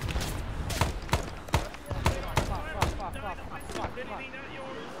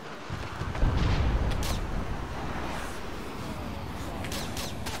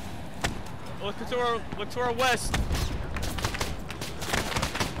 Look to our west.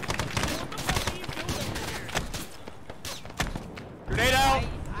 Grenade out.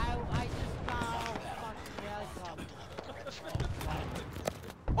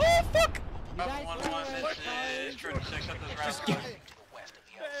 Oh fuck! Bravo 1-1, this is Trojan 6 at this round.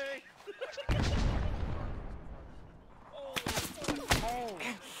 Oh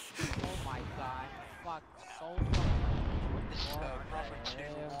my god. Fuck. So This is Bravo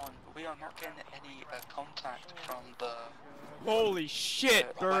 2-1. We are not getting any contact from the Holy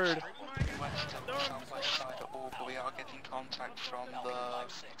shit, bird. west and southwest side at all, but we are getting contact from the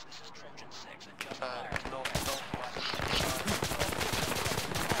northwest side.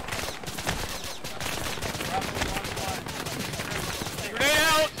 Grenade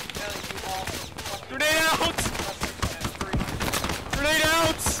out! Grenade out! Grenade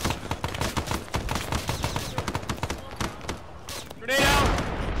out! Grenade out!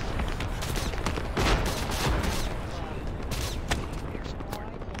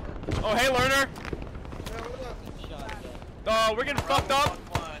 Oh, hey, learner. Oh, we're getting fucked up.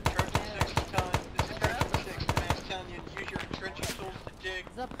 Use your entrenching tools to dig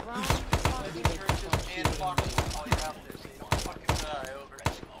the trenches and boxes while you're out there so you don't fucking die. Over.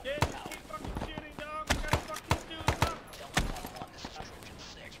 Yeah, just keep fucking shooting, dog. We gotta fuck these dudes up.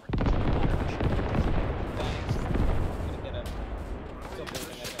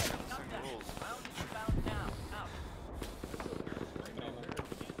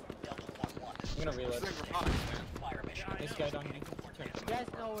 I'm gonna reload. This guy down here. you guys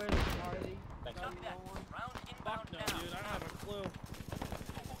know where the party? Fuck no, dude. I don't have a clue. You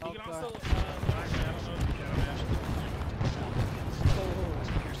can Okay. also, actually, I don't know if you can, man.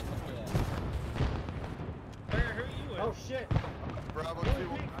 Who are you with? Oh shit! Bravo Willie 2.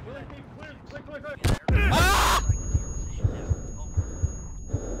 Pete, clear. Ah!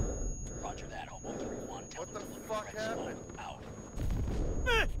 Roger that, Hobo 3-1. What the fuck happened? Out. So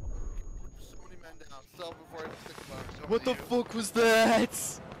many men down. Sell before I even think about it. What the fuck was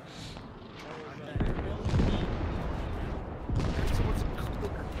that?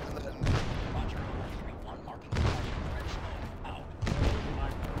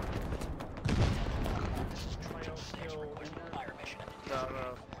 No.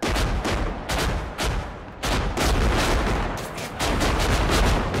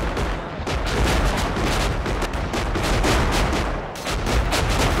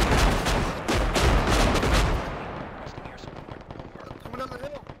 Coming down the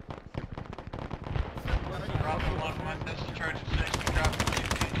hill. Bravo 1-1, this is Trojan 6. We dropped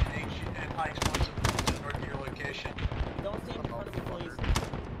and high explosive bullets north of your location. Don't stay in front of me, please.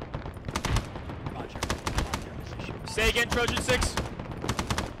 Say again, Trojan 6.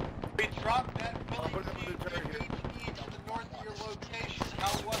 We dropped that Philly HE to the north of your location.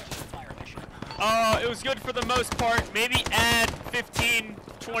 How was it? It was good for the most part. Maybe add 15,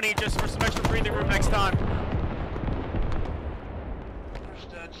 20 just for some extra breathing room next time.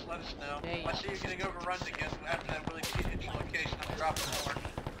 Understood, just let us know. If I see you getting overruns again after that Willie P hits your location, I'm dropping more.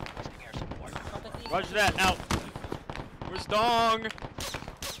 Roger that, out. Where's Dong?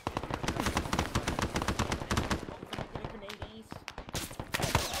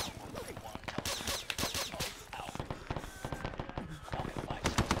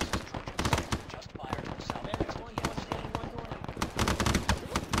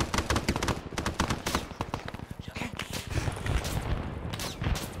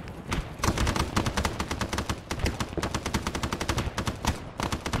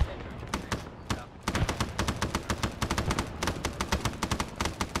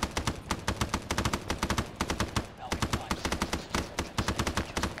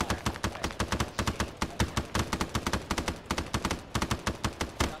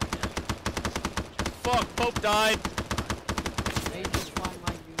 Fuck, Pope died.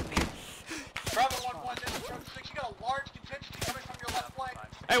 Bravo 1-1, this is Trojan 6. You got a large contingency coming from your left flank.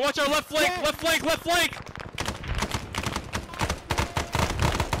 Hey, watch our left flank, left flank, left flank!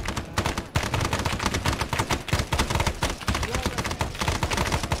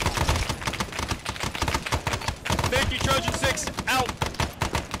 Thank you, Trojan 6, out!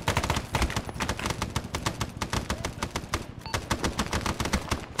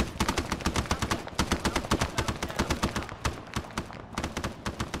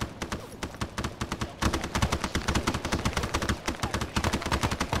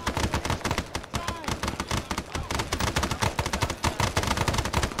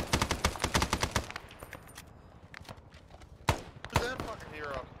 Who's that fucking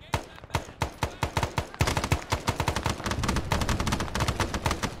hero?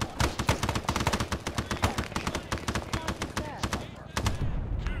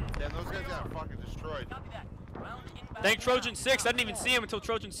 Damn, those guys got fucking destroyed. Thank Trojan 6, I didn't even see him until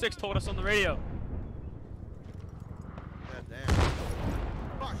Trojan 6 told us on the radio. God damn.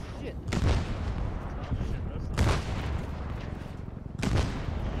 Fuck, shit.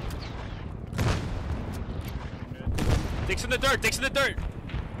 Dick's in the dirt, Dick's in the dirt!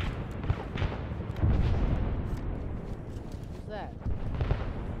 Who's that?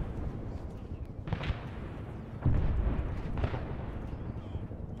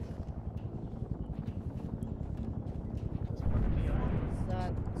 Who's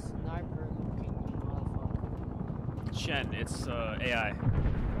that sniper looking motherfucker? Shen, it's AI.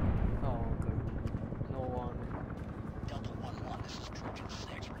 Oh, okay. No one. Delta 1-1, this is Trojan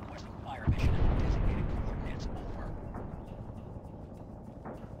 6 requesting fire mission at designated coordinates. Over.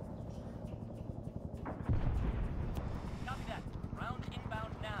 Copy that. Round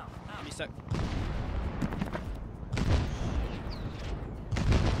inbound now. Give me a sec.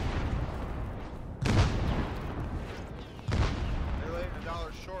 They're laying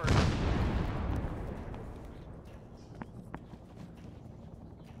 $1 short.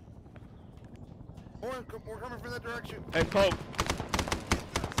 We're coming from that direction. Hey, Pope.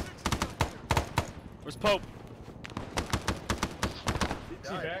 Where's Pope? Is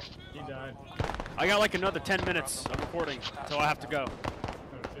he back? He died. I got like another 10 minutes of recording until I have to go. Oh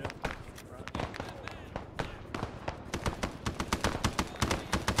shit.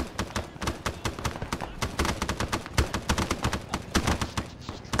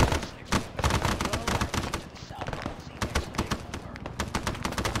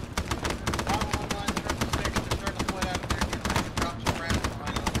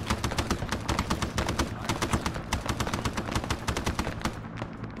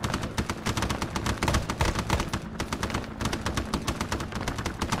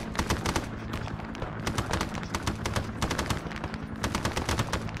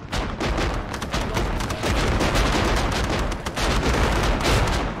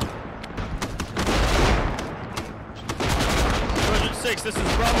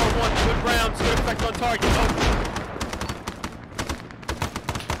 Guns on target. Oh.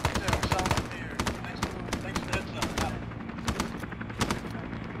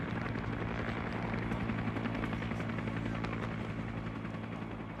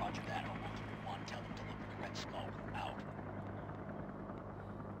 Roger that, Hobo 1. Tell them to look for the red smoke. Out.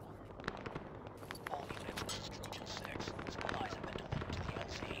 All units, this is Trojan 6. Supplies have been delivered to the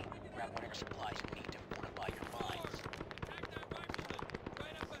LZ. Grab whatever supplies you need to fortify your mines.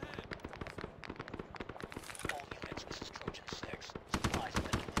 All units, this is Trojan 6. Supplies have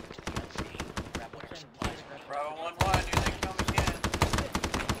been delivered to the LZ. Grab whatever supplies you need. Bravo 1-1, you think coming in?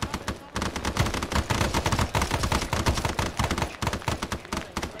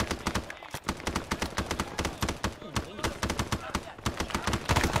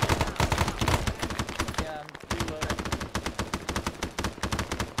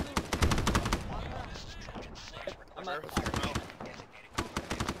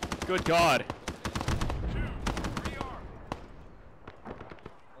 Good God.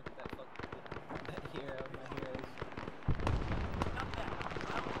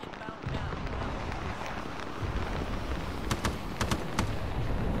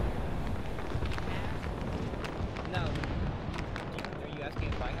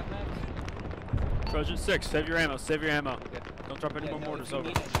 Trojan 6, save your ammo, save your ammo. Don't drop any more mortars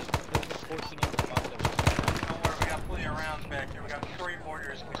over. Don't worry, we got plenty of rounds back here. We got 3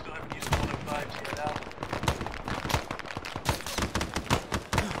 mortars and we still haven't used 105s yet out.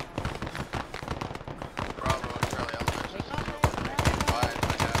 Bravo and Charlie Elements, this is Silver 385.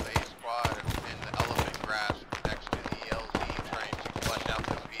 I have a squad in the elephant grass next to the LZ trying to flush out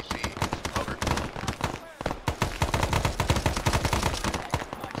this PC. Over.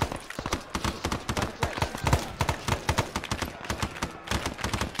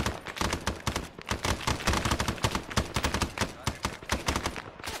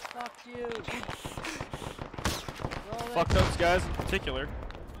 Fuck those guys in particular.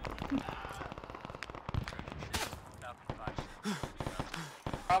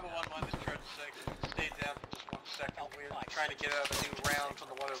 Bravo 1-1, this Trojan 6. Stay down for just 1 second. We're trying to get out a new round from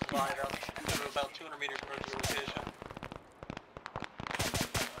the 105 out to about 200 meters north of your location.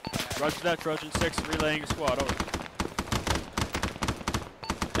 Roger that, Trojan 6, relaying your squad, over.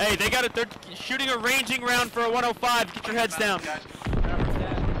 Hey, they got it, they're shooting a ranging round for a 105, get your heads down.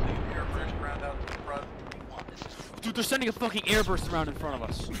 Dude, they're sending a fucking airburst round in front of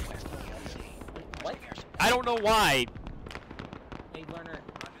us. What? I don't know why. Hey, Learner.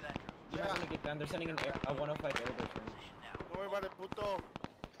 You're not gonna get done. They're sending a 105 airburst round. Don't worry about it, puto.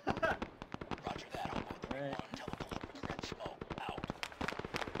 Roger that, Hobo 1. Tell them to look for the red smoke. Out.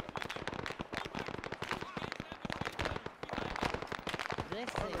 This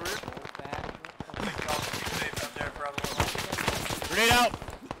is so bad. Keep safe out there, Bravo 1-1. Grenade out.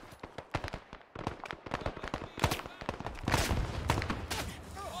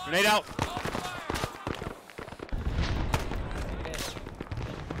 Grenade out.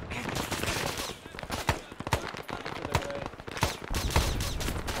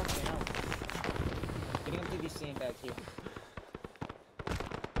 Getting up to these sandbags here.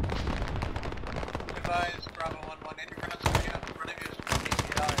 Advise, Bravo 1-1, any rounds coming out in front of you is from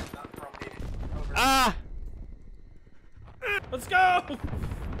PCI, not from me. Over. Ah! Let's go!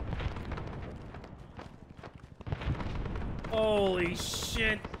 Holy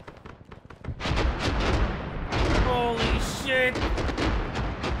shit. Holy shit.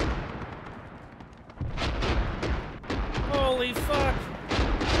 Holy fuck.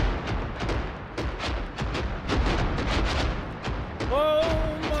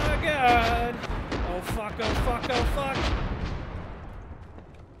 Oh my god. Oh fuck, oh fuck, oh fuck.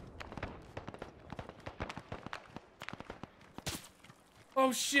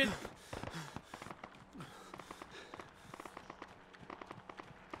 Oh shit.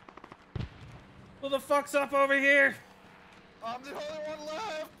 Who the fuck's up over here? I'm the only one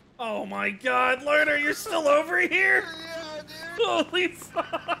left. Oh my god, Learner, you're still over here? Yeah, dude. Holy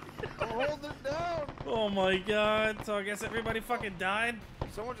fuck. I'm holding it down. Oh my god, so I guess everybody fucking died?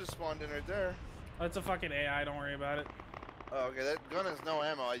 Someone just spawned in right there. Oh, it's a fucking AI, don't worry about it. Oh, okay, that gun has no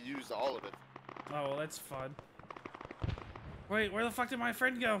ammo. I used all of it. Oh, well, that's fun. Wait, where the fuck did my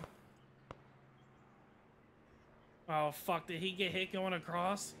friend go? Oh fuck, did he get hit going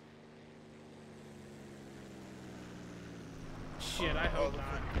across? Shit, I hope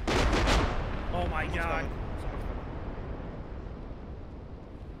not. Oh my god.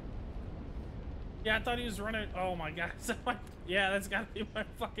 Yeah, I thought he was running. Oh my god. Yeah, that's gotta be my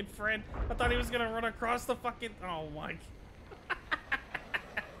fucking friend. I thought he was gonna run across the fucking. Oh my.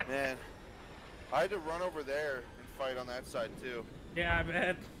 Man, I had to run over there and fight on that side too. Yeah, I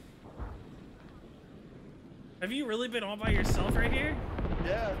bet. Have you really been all by yourself right here?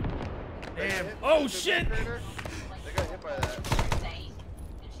 Yeah. Damn. Oh shit! They got hit by that. And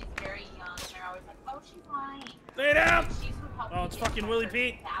she's very young, and they're always like, oh, she's lying. Lay down! She's who helped Oh, it's fucking Willie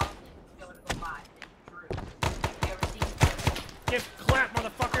Pete. Get clap,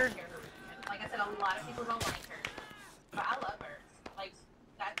 motherfucker! Like I said, a lot of people don't like her, but I love her. Like,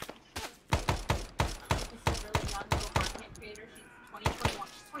 that's this is a really young little content creator. She's 21.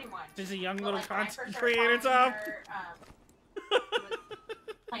 She's 21. She's a young But, little like, when I content first started creator, following Tom. her, she was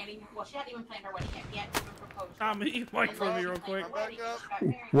planning. Well, she hadn't even planned her wedding yet. He hadn't even proposed. Tom, you mic for me real quick.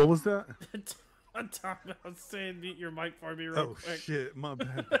 What was that? Tom, I was saying mute your mic for me real Oh quick. shit, my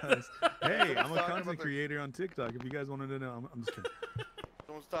bad, guys. Hey, I'm a content creator on TikTok. If you guys wanted to know, I'm just kidding.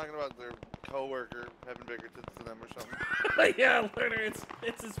 Someone's talking about their coworker having bigger tits than them or something. Yeah, literally,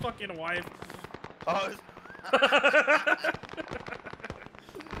 it's his fucking wife. Oh,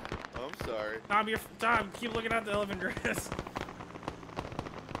 I'm sorry. Tom, keep looking at the elephant grass.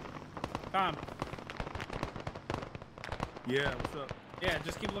 Tom. Yeah, what's up? Yeah,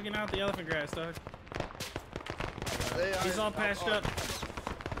 just keep looking out the elephant grass, dog. Hey, He's all patched up.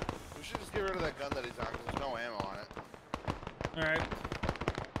 We should just get rid of that gun that he's on because there's no ammo on it. Alright.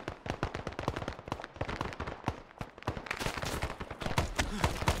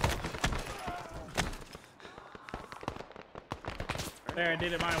 There, I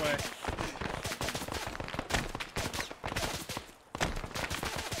did it my way.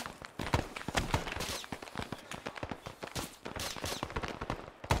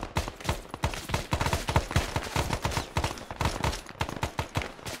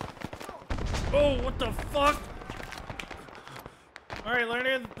 Oh, what the fuck? Alright,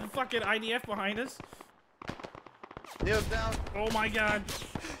 Leonard, the fucking IDF behind us. Neil's down. Oh my god.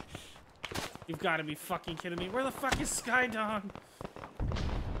 You've got to be fucking kidding me. Where the fuck is Skydong?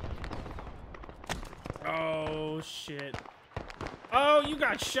 Oh, shit. Oh, you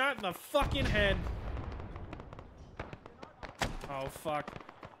got shot in the fucking head. Oh, fuck.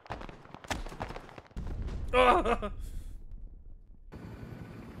 Oh.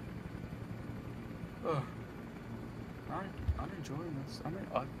 Oh, I'm enjoying this.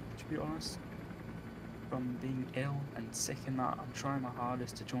 To be honest, from being ill and sick and that, I'm trying my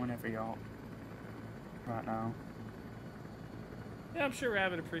hardest to join every arc right now. Yeah, I'm sure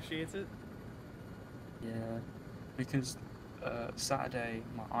Rabbit appreciates it. Yeah, because Saturday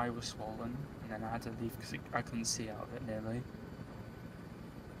my eye was swollen and then I had to leave because I couldn't see out of it nearly.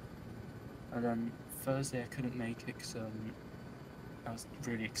 And then Thursday I couldn't make it because I was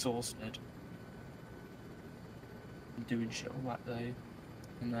really exhausted. Doing shit all that day,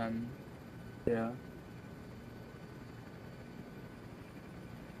 and then yeah.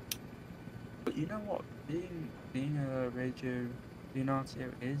 But you know what? Being a radio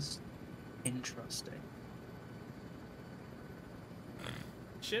Leonardo is interesting.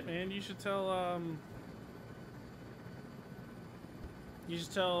 Shit, man, you should tell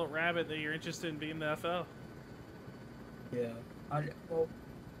Rabbit that you're interested in being the FL. Yeah, I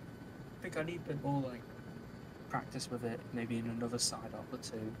think I need a bit more like practice with it, maybe in another side up or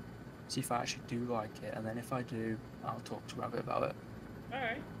two. See if I actually do like it, and then if I do, I'll talk to Rabbit about it.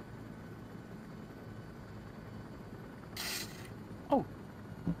 Alright. Oh!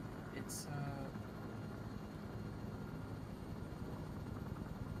 It's,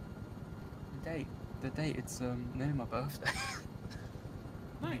 the date, it's, near my birthday.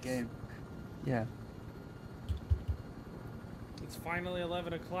 Nice. The game. Yeah. It's finally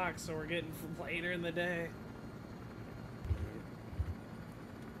 11 o'clock, so we're getting later in the day.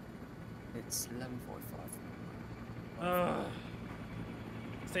 It's 11:45. Ugh.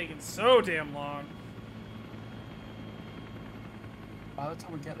 It's taking so damn long. By the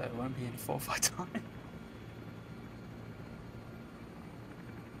time we get there, there won't be any 4-5 time.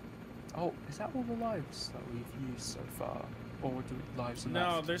 Oh, is that all the lives that we've used so far? Or do lives left?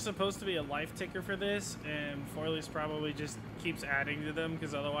 No, there's supposed to be a life ticker for this, and Forley's probably just keeps adding to them,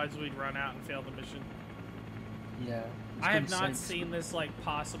 because otherwise we'd run out and fail the mission. Yeah. I have not seen this like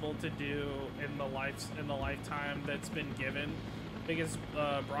possible to do in the lifetime that's been given, because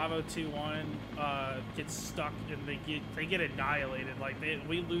Bravo 2-1 gets stuck and they get annihilated. Like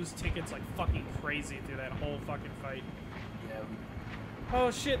we lose tickets like fucking crazy through that whole fucking fight. Yeah. Oh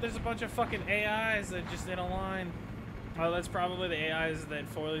shit! There's a bunch of fucking AIs that just in a line. Oh, that's probably the AIs that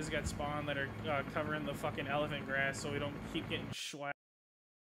Forley's got spawned that are covering the fucking elephant grass, so we don't keep getting schwa.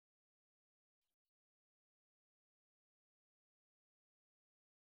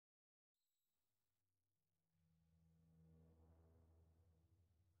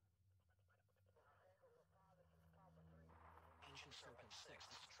 Serpent 6,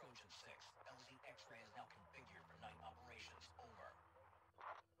 this is Trojan 6. LZ X-ray is now configured.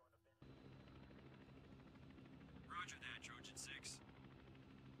 Roger that, Trojan 6.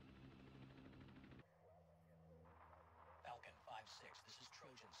 Falcon 5-6, this is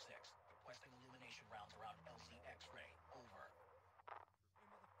Trojan 6. Requesting illumination rounds around LZ X-ray. Over.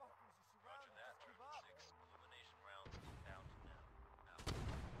 Roger that, Trojan 6. Illumination rounds inbound now. Out.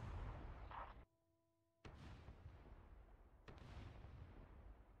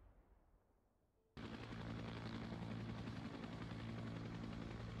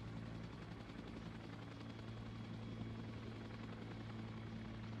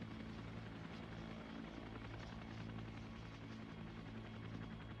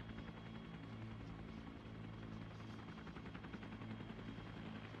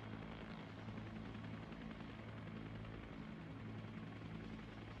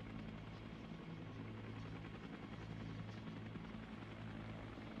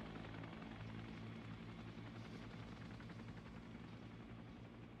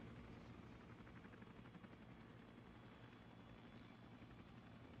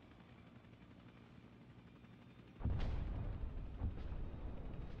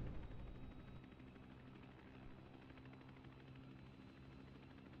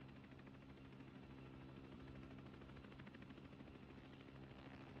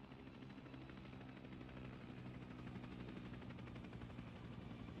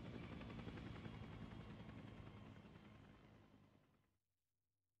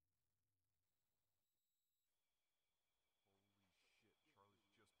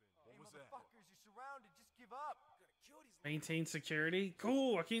 Motherfuckers, you're surrounded. Just give up. Maintain security.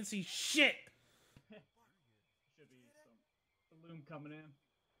 Cool. I can't see shit. Should be some loom coming in.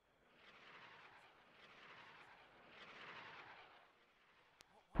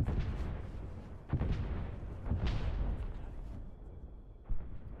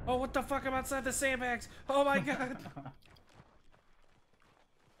 Oh, what the fuck? I'm outside the sandbags. Oh my god. All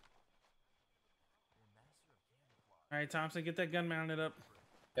right, Thompson, get that gun mounted up.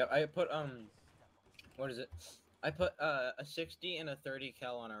 Yeah, I put what is it? I put a 60 and a 30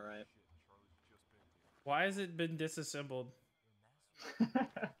 cal on our right. Why has it been disassembled?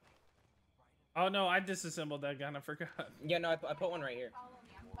 Oh no, I disassembled that gun. I forgot. Yeah, no, I put one right here.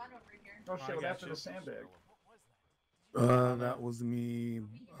 Oh shit, what happened to the sandbag? That was me.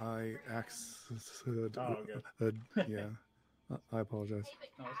 I accident. Oh, okay. Yeah. I apologize.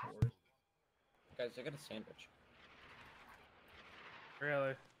 No, it's no worries. Guys, I got a sandwich.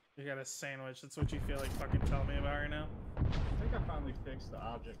 Really? You got a sandwich. That's what you feel like fucking telling me about right now? I think I finally fixed the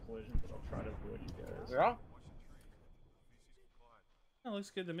object collision, but I'll try to avoid you guys. Yeah? That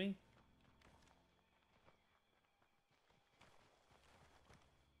looks good to me.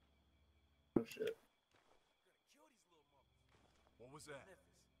 Oh shit. What was that?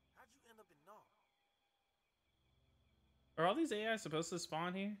 How'd you end up in Knock? Are all these AI supposed to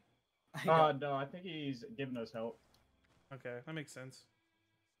spawn here? No, I think he's giving us help. Okay, that makes sense.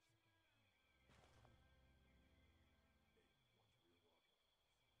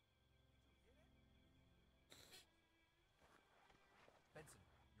 Benson,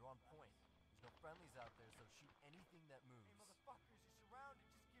 you're on point. There's no friendlies out there, so shoot anything that moves. Hey, motherfuckers, you're surrounded.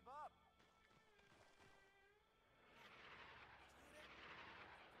 Just give up.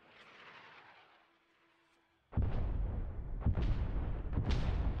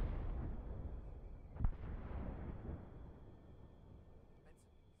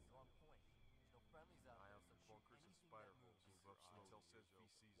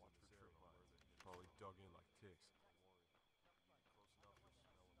 Probably dug in like ticks. Hey,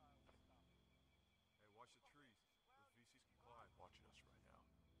 watch the trees. Those VCs can climb. Watching us right now.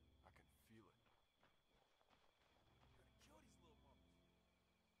 I can feel it. Kill these little muppets.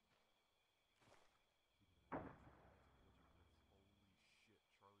 Holy shit,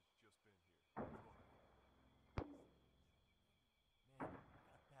 Charlie's just been here. Man, I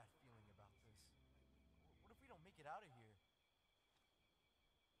got a bad feeling about this. What if we don't make it out of here?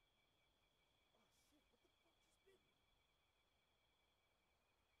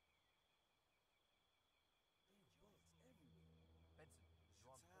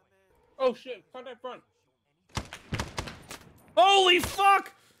 Oh shit, contact front. Holy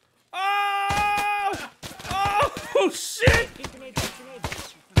fuck! Oh! Oh shit!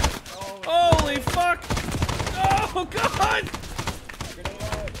 Holy fuck! Oh god!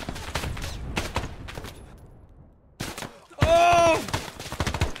 Oh!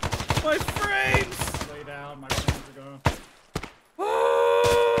 My frames! Lay down, my frames are going.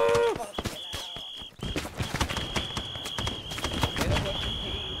 Oh!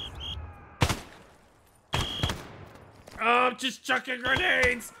 Oh, I'm just chucking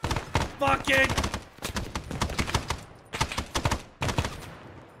grenades! Fuck it!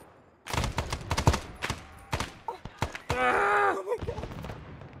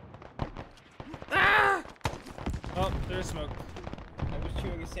 smoke. I was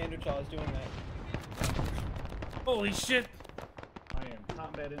chewing a sandwich while I was doing that. Holy shit! I am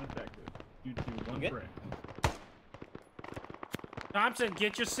combat ineffective due to one friend. Thompson,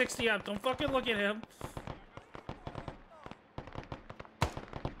 get your 60 up. Don't fucking look at him.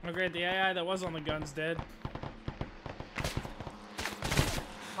 Oh great, the AI that was on the gun's dead.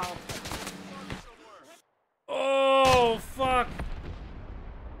 Oh, fuck.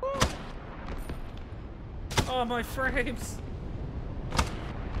 Oh, my frames.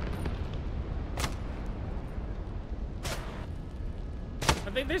 I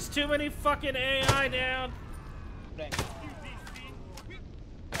think there's too many fucking AI down.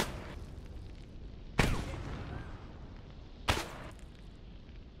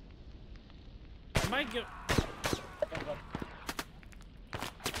 I might go.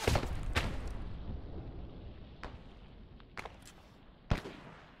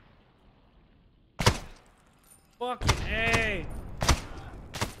 Fucking A.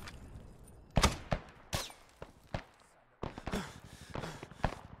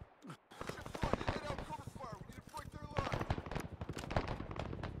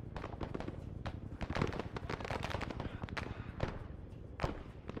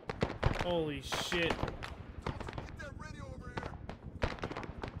 Holy shit.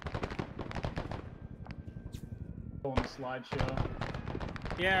 On the slideshow.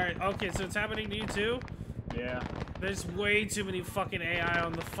 Yeah, okay, so it's happening to you too? Yeah. There's way too many fucking AI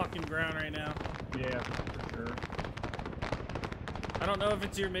on the fucking ground right now. Yeah, for sure. I don't know if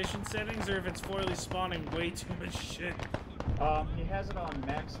it's your mission settings or if it's foily spawning way too much shit. He has it on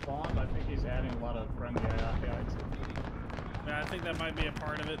max spawn, but I think he's adding a lot of friendly AI to it. Yeah, I think that might be a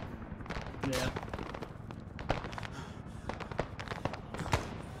part of it. Yeah.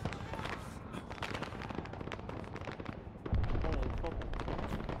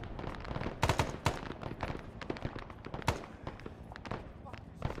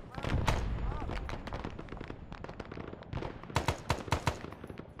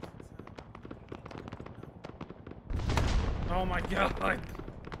 Oh my god. I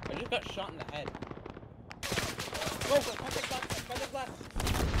just got shot in the head. Go, contact left, contact left.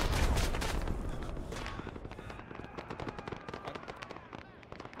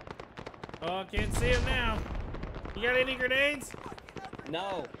 Oh, can't see him now. You got any grenades?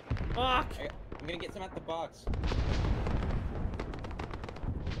 No. Fuck. I'm gonna get some at the box.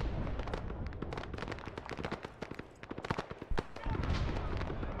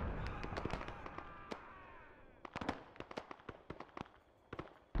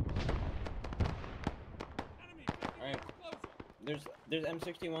 There's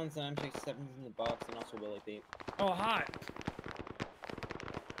M61s and M67s in the box, and also Willie Pete. Oh, hot.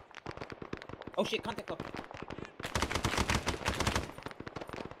 Oh shit, contact up.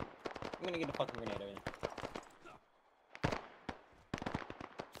 I'm gonna get a fucking grenade over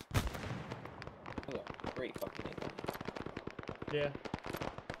there. Oh, great fucking grenade. Yeah.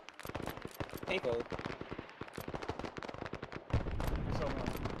 Hey, Bo.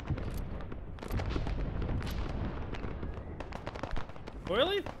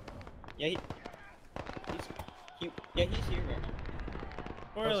 Really? Yeah, he's here right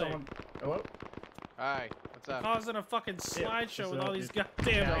now. Really? Hello? Hi, what's up? Causing a fucking slideshow with all these Yeah,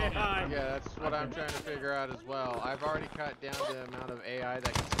 goddamn AI. Yeah, that's what I'm trying to figure out as well. I've already cut down the amount of AI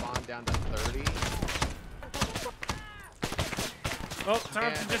that can spawn down to 30. Oh,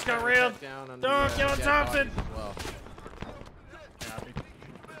 Thompson just got railed. Don't kill Thompson. Well.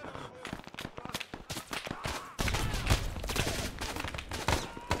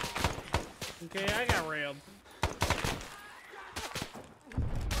 Okay, I got railed.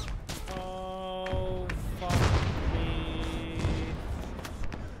 Oh, fuck me.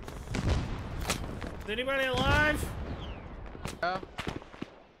 Is anybody alive? Yeah.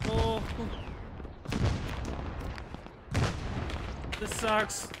 Oh. This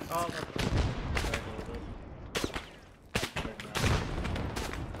sucks. Oh,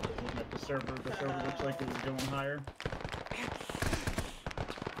 the server looks like it was going higher.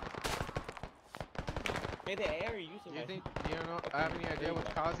 Hey, the AI are using You don't know, have any idea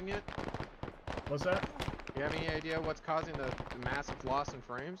what's causing it? What's that? You have any idea what's causing the massive loss in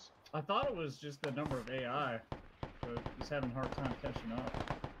frames? I thought it was just the number of AI, but he's having a hard time catching up.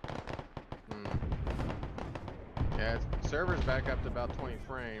 Yeah, server's back up to about 20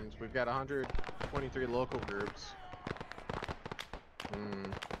 frames. We've got 123 local groups.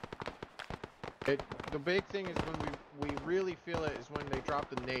 The big thing is when we really feel it is when they drop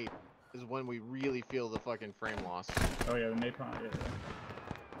the nade. Is when we really feel the fucking frame loss. Oh yeah, the napalm. Yeah.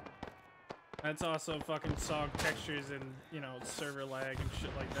 That's also fucking SOG textures and, you know, server lag and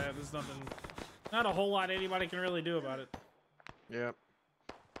shit like that. There's nothing, not a whole lot anybody can really do about it. Yep.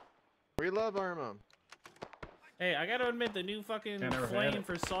 We love Arma. Hey, I gotta admit, the new fucking flame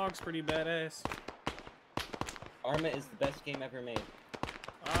for Sog's pretty badass. Arma is the best game ever made.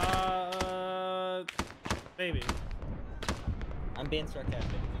 Maybe. I'm being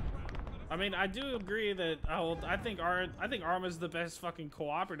sarcastic. I mean, I do agree that I think Arma's the best fucking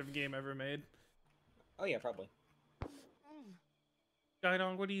cooperative game ever made. Oh yeah, probably.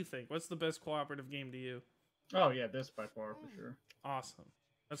 Skydong, what do you think? What's the best cooperative game to you? Oh yeah, this by far for sure. Awesome.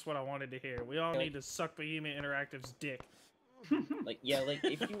 That's what I wanted to hear. We all need to suck Behemoth Interactive's dick. Like, yeah, like,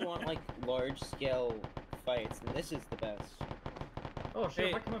 if you want, like, large-scale fights, then this is the best. Oh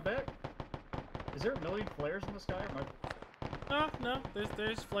shit, am I coming back? Is there a million flares in the sky? No,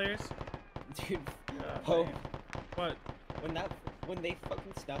 there's flares. Dude, What? When they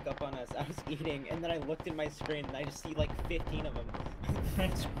fucking snuck up on us, I was eating, and then I looked at my screen, and I just see, like, 15 of them.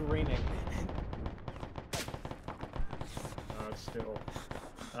 Screaming. It's still...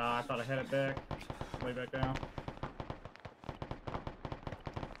 I thought I had it back. Way back down.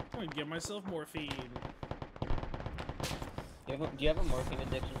 I'm gonna give myself morphine. Do you have a morphine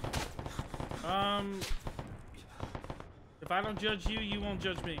addiction? If I don't judge you, you won't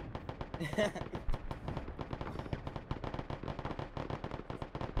judge me.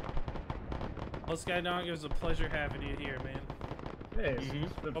 Well, Skydong, it was a pleasure having you here, man. Hey,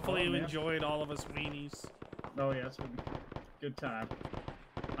 it's been Hopefully fun, you man. enjoyed all of us weenies. Oh yeah, it's been a good time.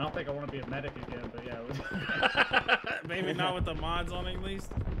 I don't think I want to be a medic again, but yeah. It was... Maybe not with the mods on at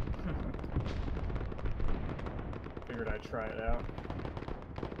least. Figured I'd try it out.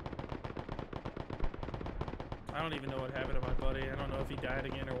 I don't even know what happened to my buddy. I don't know if he died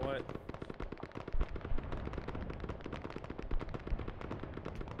again or what.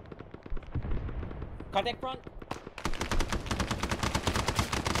 Contact front!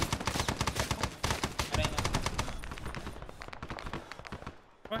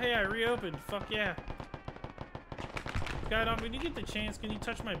 Oh hey, I reopened. Fuck yeah. Skydong, when you get the chance, can you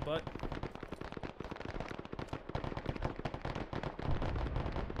touch my butt?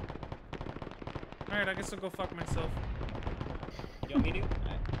 Alright, I guess I'll go fuck myself. You want me to?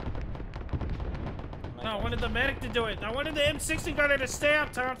 No, I wanted the medic to do it. I wanted the M60 gunner to stay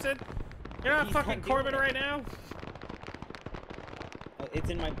up, Thompson. You're not fucking Corbin right now. Oh, it's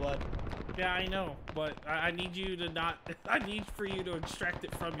in my blood. Yeah, I know, but I need you to not... I need for you to extract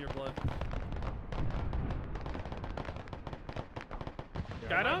it from your blood.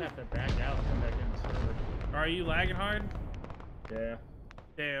 Yeah, I might have to back out and come back in the server. Are you lagging hard? Yeah.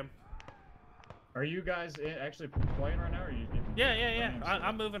 Damn. Are you guys actually playing right now? Or are you? Yeah.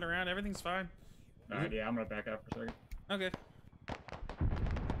 I'm moving around. Everything's fine. Alright, yeah, I'm gonna back out for a second. Okay.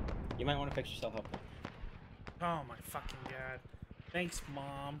 You might want to fix yourself up. Oh my fucking god. Thanks,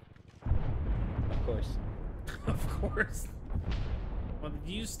 Mom. Of course. Of course. Well,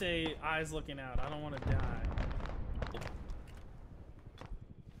 you stay eyes looking out. I don't want to die.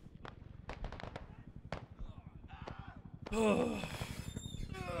 Oh,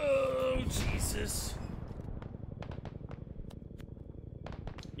 Jesus.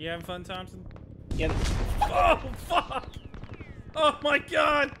 You having fun, Thompson? Yep. Oh, fuck! Oh my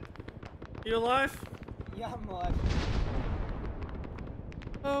god! You alive? Yeah, I'm alive.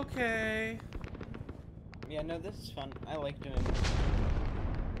 Okay. Yeah, no, this is fun. I like doing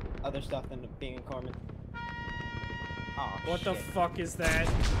other stuff than being in Corman. Oh, what shit. the fuck is that?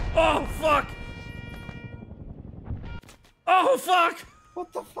 Oh, fuck! Oh, fuck!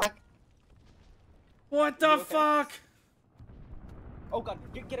 What the fuck? What the fuck? Oh god,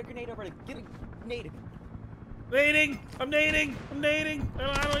 get a grenade over there. Get a grenade. Nading! I'm nading! I'm nading!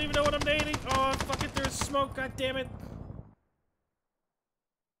 I don't even know what I'm nading! Oh, fuck it, there's smoke, god damn it!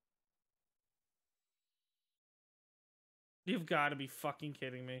 You've got to be fucking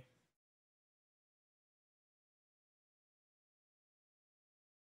kidding me.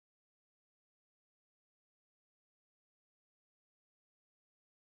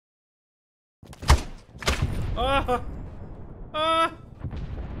 Oh! Ah!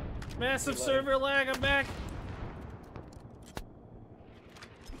 Massive server lag, I'm back!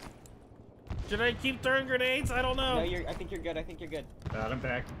 Should I keep throwing grenades? I don't know. No, I think you're good. I think you're good. I'm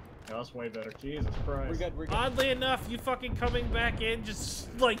back. Oh, that's way better. Jesus Christ. We're good. We're good. Oddly enough, you fucking coming back in just,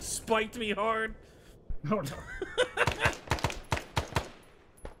 like, spiked me hard. Oh, no.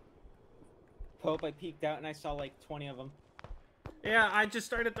 Pope, I peeked out and I saw like 20 of them. Yeah, I just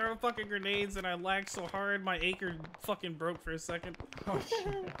started throwing fucking grenades and I lagged so hard my acre fucking broke for a second. Oh,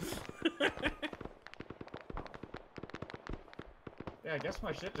 shit. Yeah, I guess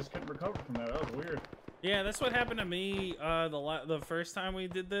my shit just couldn't recover from that. That was weird. Yeah, that's what happened to me the first time we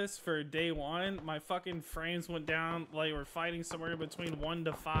did this for day 1. My fucking frames went down, like we're fighting somewhere between 1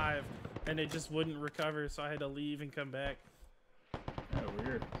 to 5, and it just wouldn't recover, so I had to leave and come back. Oh,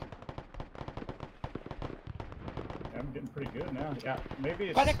 weird. Yeah, I'm getting pretty good now. Yeah, maybe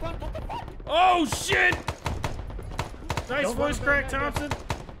it's... Oh shit! Nice Don't voice run crack, back, Thompson.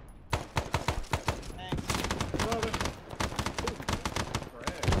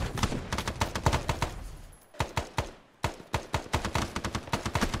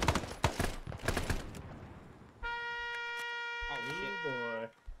 Boy.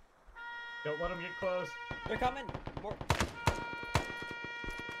 Don't let them get close. They're coming! More.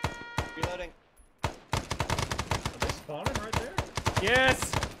 Reloading. Are they spawning right there? Yes!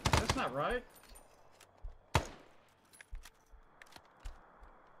 That's not right.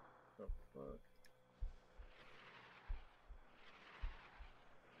 The fuck?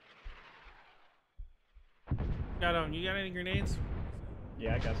 Skydong, you got any grenades?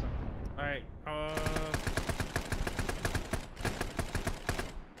 Yeah, I got some. Alright,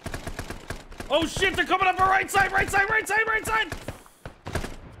 oh shit, they're coming up our right side, right side, right side, right side!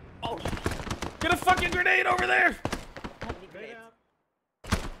 Oh, get a fucking grenade over there!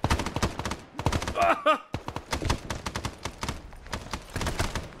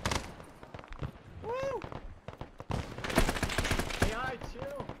 Woo! AI,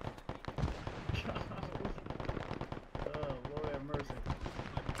 chill! God. Oh, Lord have mercy.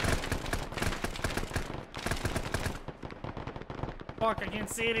 Fuck, I can't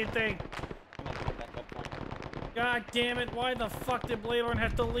see anything. God damn it, why the fuck did Bloedorn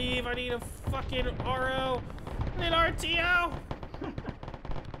have to leave? I need a fucking RO. I need RTO.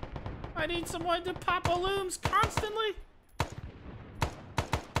 I need someone to pop balloons constantly.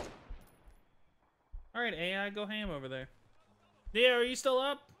 Alright, AI, go ham over there. Neo, are you still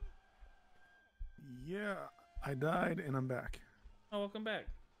up? Yeah, I died and I'm back. Oh, welcome back.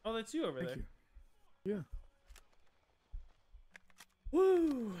 Oh, that's you over Thank there. you. Yeah.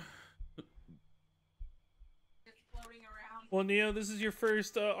 Woo! Just floating around. Well, Neo, this is your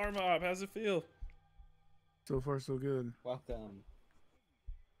first Arma op. How's it feel? So far, so good. Welcome.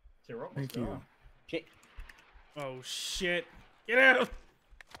 Thank you. Shit. Oh, shit. Get out!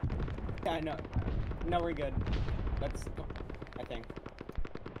 Yeah, I know. No, we're good. That's, I think.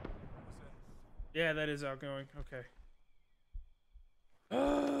 Yeah, that is outgoing. Okay.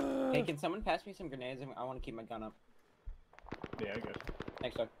 Hey, can someone pass me some grenades? I want to keep my gun up. Yeah, I guess.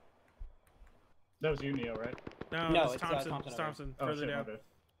 Thanks, Doug. That was you, Neo, right? No, it's it's Thompson. Thompson. It's Thompson. Oh, Further shit, my down. bad.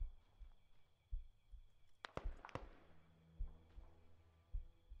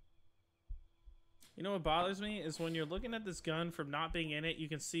 You know what bothers me is when you're looking at this gun from not being in it, you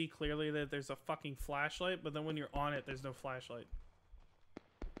can see clearly that there's a fucking flashlight, but then when you're on it, there's no flashlight.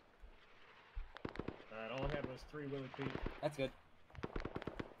 Alright, all I had was 3 Willy Pete. That's good.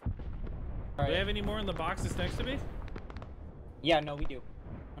 Do we have any more in the boxes next to me? Yeah, no, we do.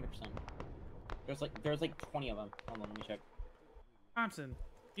 100%. There's like 20 of them. Hold on, let me check. Thompson,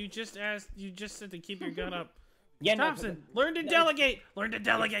 you just said to keep your gun up. Yeah, no, Thompson, learn to delegate! Learn to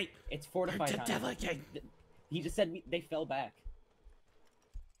delegate! It's fortified Learn to time. delegate! He just said they fell back.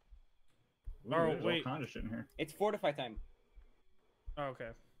 Ooh, Oh, there's wait. all kind of shit in here. It's fortified time. Oh, okay.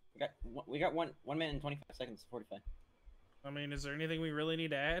 We got 1 minute and 25 seconds to fortify. I mean, is there anything we really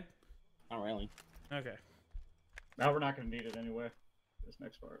need to add? Not really. Okay. Now we're not going to need it anyway. This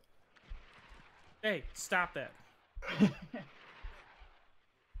next part. Hey, stop that.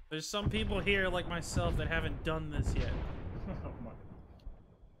 There's some people here like myself that haven't done this yet. Oh my.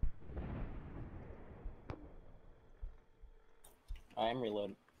 I'm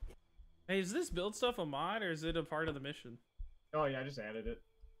reloading. Hey, is this build stuff a mod or is it a part of the mission? Oh yeah, I just added it.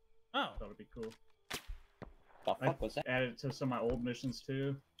 Oh. Thought it'd be cool. The fuck was that? Added it to some of my old missions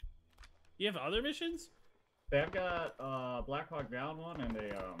too. You have other missions? I've got Black Hawk Down one and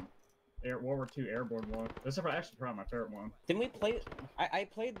a World War II Airborne one. This is actually probably my favorite one. Didn't we play? I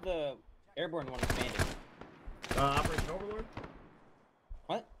played the airborne one with Bandit. Operation Overlord?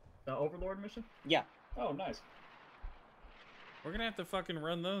 What? The Overlord mission? Yeah. Oh, nice. We're gonna have to fucking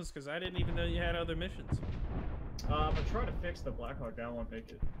run those because I didn't even know you had other missions. I'm gonna try to fix the Black Hawk Down one, make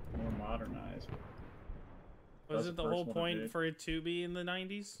it more modernized. Was it the whole point for it to be in the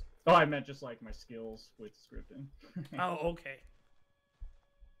 90s? Oh, I meant just like my skills with scripting. Oh, okay.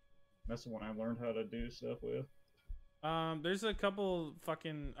 That's the one I learned how to do stuff with. There's a couple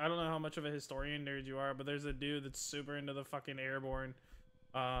fucking, I don't know how much of a historian nerd you are, but there's a dude that's super into the fucking airborne,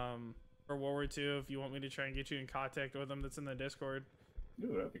 for World War II. If you want me to try and get you in contact with him, that's in the Discord.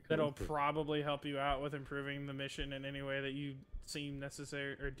 Ooh, that'd be cool. That'll probably help you out with improving the mission in any way that you seem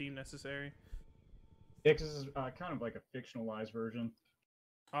necessary or deem necessary. Yeah, 'cause this is kind of like a fictionalized version.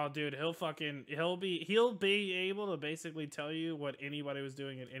 Oh, dude, he'll be able to basically tell you what anybody was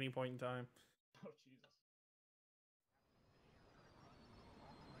doing at any point in time. Oh, Jesus.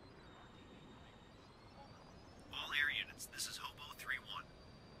 All air units, this is Hobo 3-1.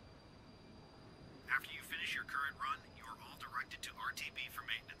 After you finish your current run, you are all directed to RTB for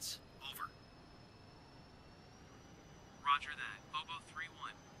maintenance. Over. Roger that. Hobo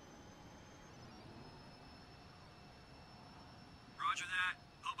 3-1. Roger that.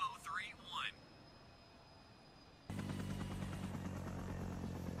 Hobo 3-1.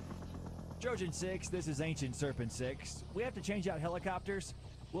 Trojan 6, this is Ancient Serpent 6. We have to change out helicopters.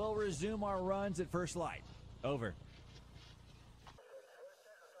 We'll resume our runs at first light. Over.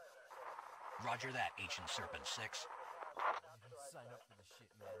 Roger that, Ancient Serpent 6. Sign up for the shit,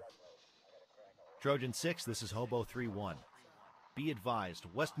 man. Trojan 6, this is Hobo 3-1. Be advised,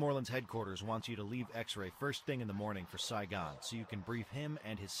 Westmoreland's headquarters wants you to leave X-Ray first thing in the morning for Saigon, so you can brief him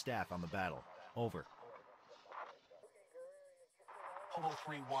and his staff on the battle. Over. Hobo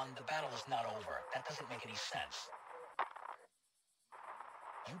 3-1, the battle is not over. That doesn't make any sense.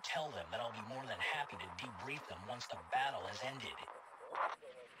 You tell them that I'll be more than happy to debrief them once the battle has ended.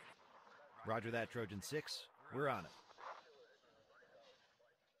 Roger that, Trojan 6. We're on it.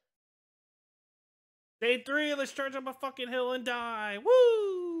 Day 3, let's charge up a fucking hill and die.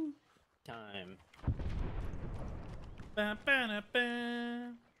 Woo! Time. Ba, ba, da,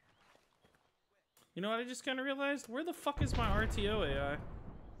 ba. You know what I just kind of realized? Where the fuck is my RTO AI?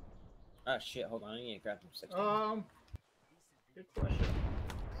 Oh shit, hold on, I need to grab some 16. Good question.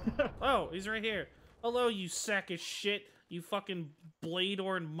 Oh, he's right here. Hello, you sack of shit. You fucking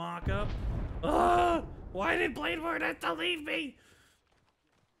Bloedorn mock-up. Ah! Why did Bloedorn have to leave me?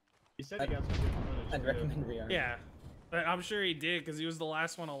 He said he got some good footage. I'd recommend rearming. Yeah. I'm sure he did, because he was the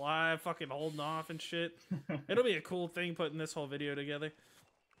last one alive, fucking holding off and shit. It'll be a cool thing putting this whole video together.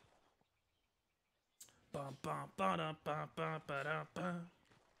 Bum, bum, ba-dum, bum, bum, ba-dum, bum.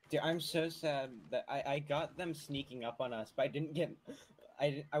 Dude, I'm so sad that I got them sneaking up on us, but I didn't get...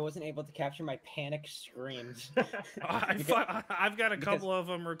 I wasn't able to capture my panic screams. I've got a couple of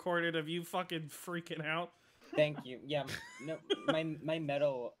them recorded of you fucking freaking out. Thank you. Yeah, no, my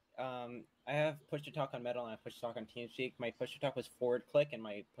metal... I have push to talk on metal and I push to talk on TeamSpeak. My push to talk was forward click and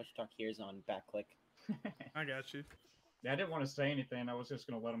my push to talk here is on back click. I got you. Yeah, I didn't want to say anything. I was just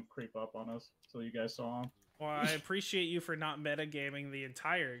going to let them creep up on us so you guys saw them. Well, I appreciate you for not metagaming the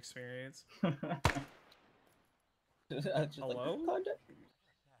entire experience. Hello?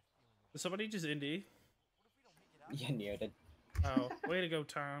 Did somebody just indie? Yeah, Neo did. Oh, way to go,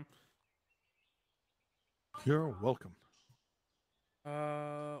 Tom. You're welcome.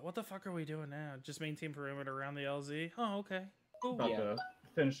 What the fuck are we doing now? Just maintain perimeter around the LZ? Oh, okay. Cool. About to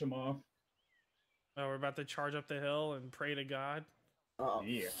finish them off. Oh, we're about to charge up the hill and pray to God? Oh,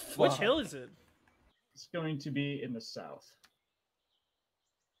 yeah. Which hill is it? It's going to be in the south.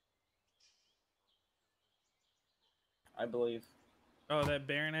 I believe. Oh, that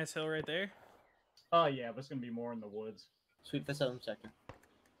barren-ass hill right there? Oh, yeah, but it's going to be more in the woods. Sweep the southern sector.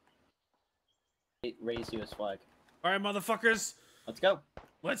 Raise US flag. Alright, motherfuckers! Let's go.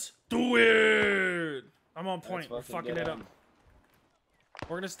 Let's do it! I'm on point. We're Let's fucking get it up. on.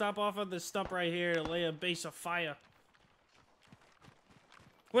 We're gonna stop off on this stump right here to lay a base of fire.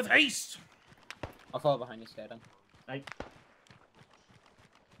 With haste! I'll follow behind you, Skydong.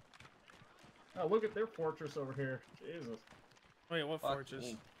 Oh, look at their fortress over here. Jesus. Wait, what fortress?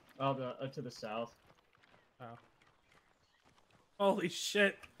 Me. Oh, the to the south. Oh. Holy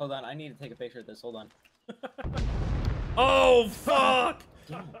shit. Hold on, I need to take a picture of this. Hold on. Oh, fuck!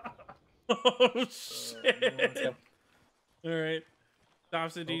 Oh, Let's shit! go. Alright.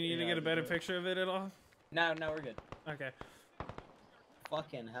 Dauston, do you need to get a better picture of it at all? No, we're good. Okay.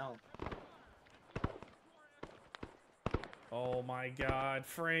 Fucking hell. Oh my god.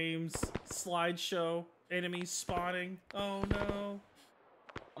 Frames. Slideshow. Enemies spawning. Oh no.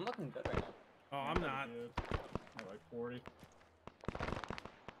 I'm looking good right now. Oh, I'm not. I'm like 40.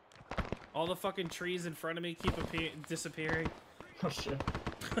 All the fucking trees in front of me keep disappearing. Oh shit.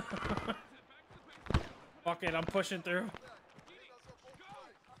 Fuck it, I'm pushing through.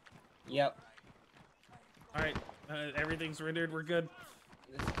 Yep. Alright, everything's rendered, we're good.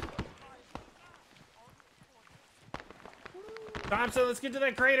 Thompson, let's get to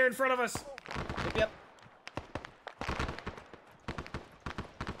that crater in front of us. Yep.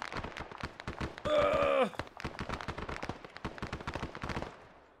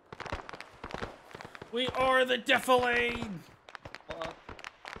 We are the Defilade!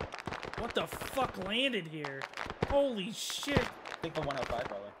 What the fuck landed here? Holy shit! I think the 105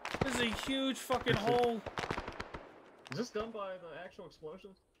 probably. This is a huge fucking hole. Is this done by the actual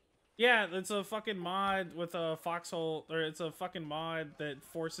explosions? Yeah, it's a fucking mod with a foxhole, or it's a fucking mod that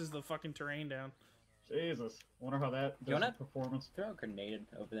forces the fucking terrain down. Jesus. Wonder how that You does wanna performance. throw a grenade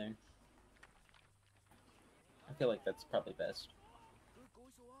over there? I feel like that's probably best.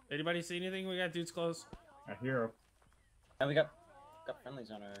 Anybody see anything? We got dudes close. A hero. And we got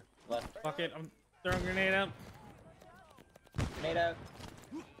friendlies on our left. Fuck it, I'm throwing a grenade out. Grenade out.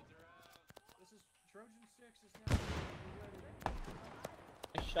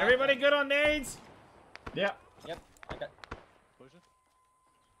 Everybody good on nades? Yeah. Yep. I got.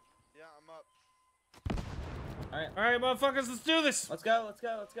 Yeah, I'm up. Alright, motherfuckers, let's do this! Let's go, let's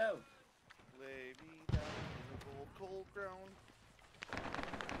go, let's go. Lay me down in the cold, cold ground.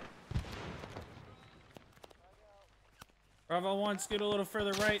 Bravo 1, scoot a little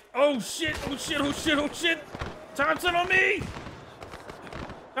further right. Oh shit, oh shit, oh shit, oh shit! Thompson on me!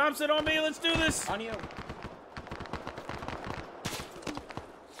 Thompson on me, let's do this! On you.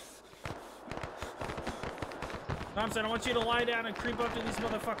 Thompson, I want you to lie down and creep up to these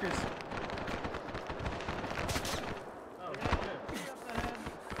motherfuckers. Oh,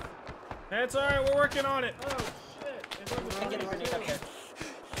 That's alright, we're working on it. Oh, shit.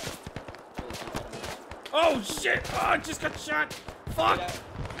 Oh, shit! Oh, I just got shot! Fuck!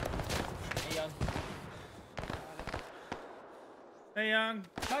 Hey, Young. Hey, Young.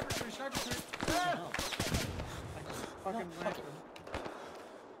 Sniper tree, sniper tree. Ah! Fucking lantern.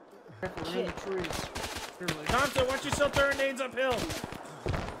 Careful, we're in the trees. Thompson, watch yourself throwing nades uphill.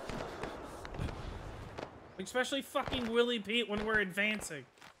 Especially fucking Willie Pete when we're advancing.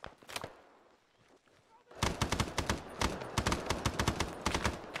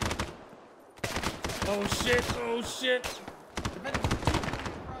 Oh shit, oh shit.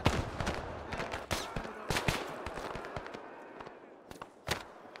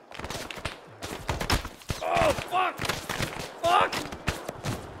 Oh fuck! Fuck!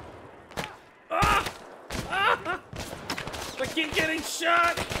 Ah! Ah! I keep getting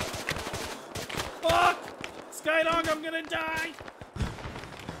shot! Fuck! Skydong, I'm gonna die!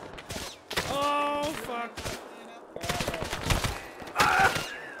 Oh fuck! Ah!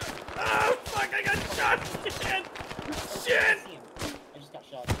 Oh fuck! I got shot again! Shit! I just got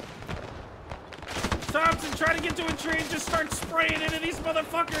shot. Thompson, try to get to a tree and just start spraying into these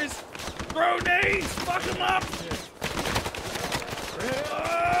motherfuckers! Throw nades! Fuck them up!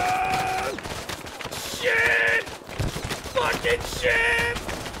 Shit! Fucking shit!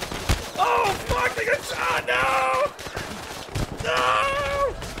 Oh fuck! I got shot! No!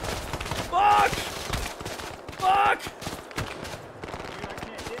 No! Fuck! Fuck!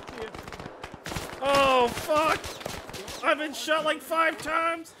 Oh fuck! I've been shot like 5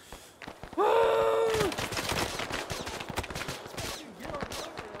 times! Oh!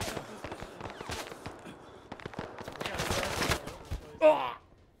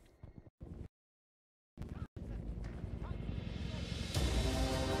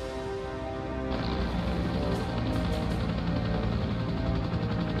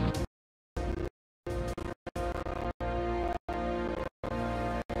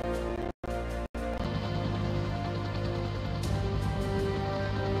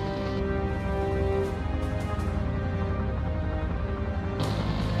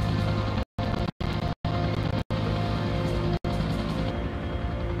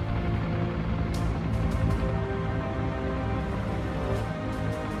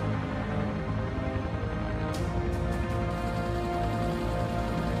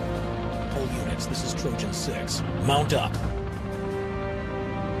 This is Trojan 6. Mount up.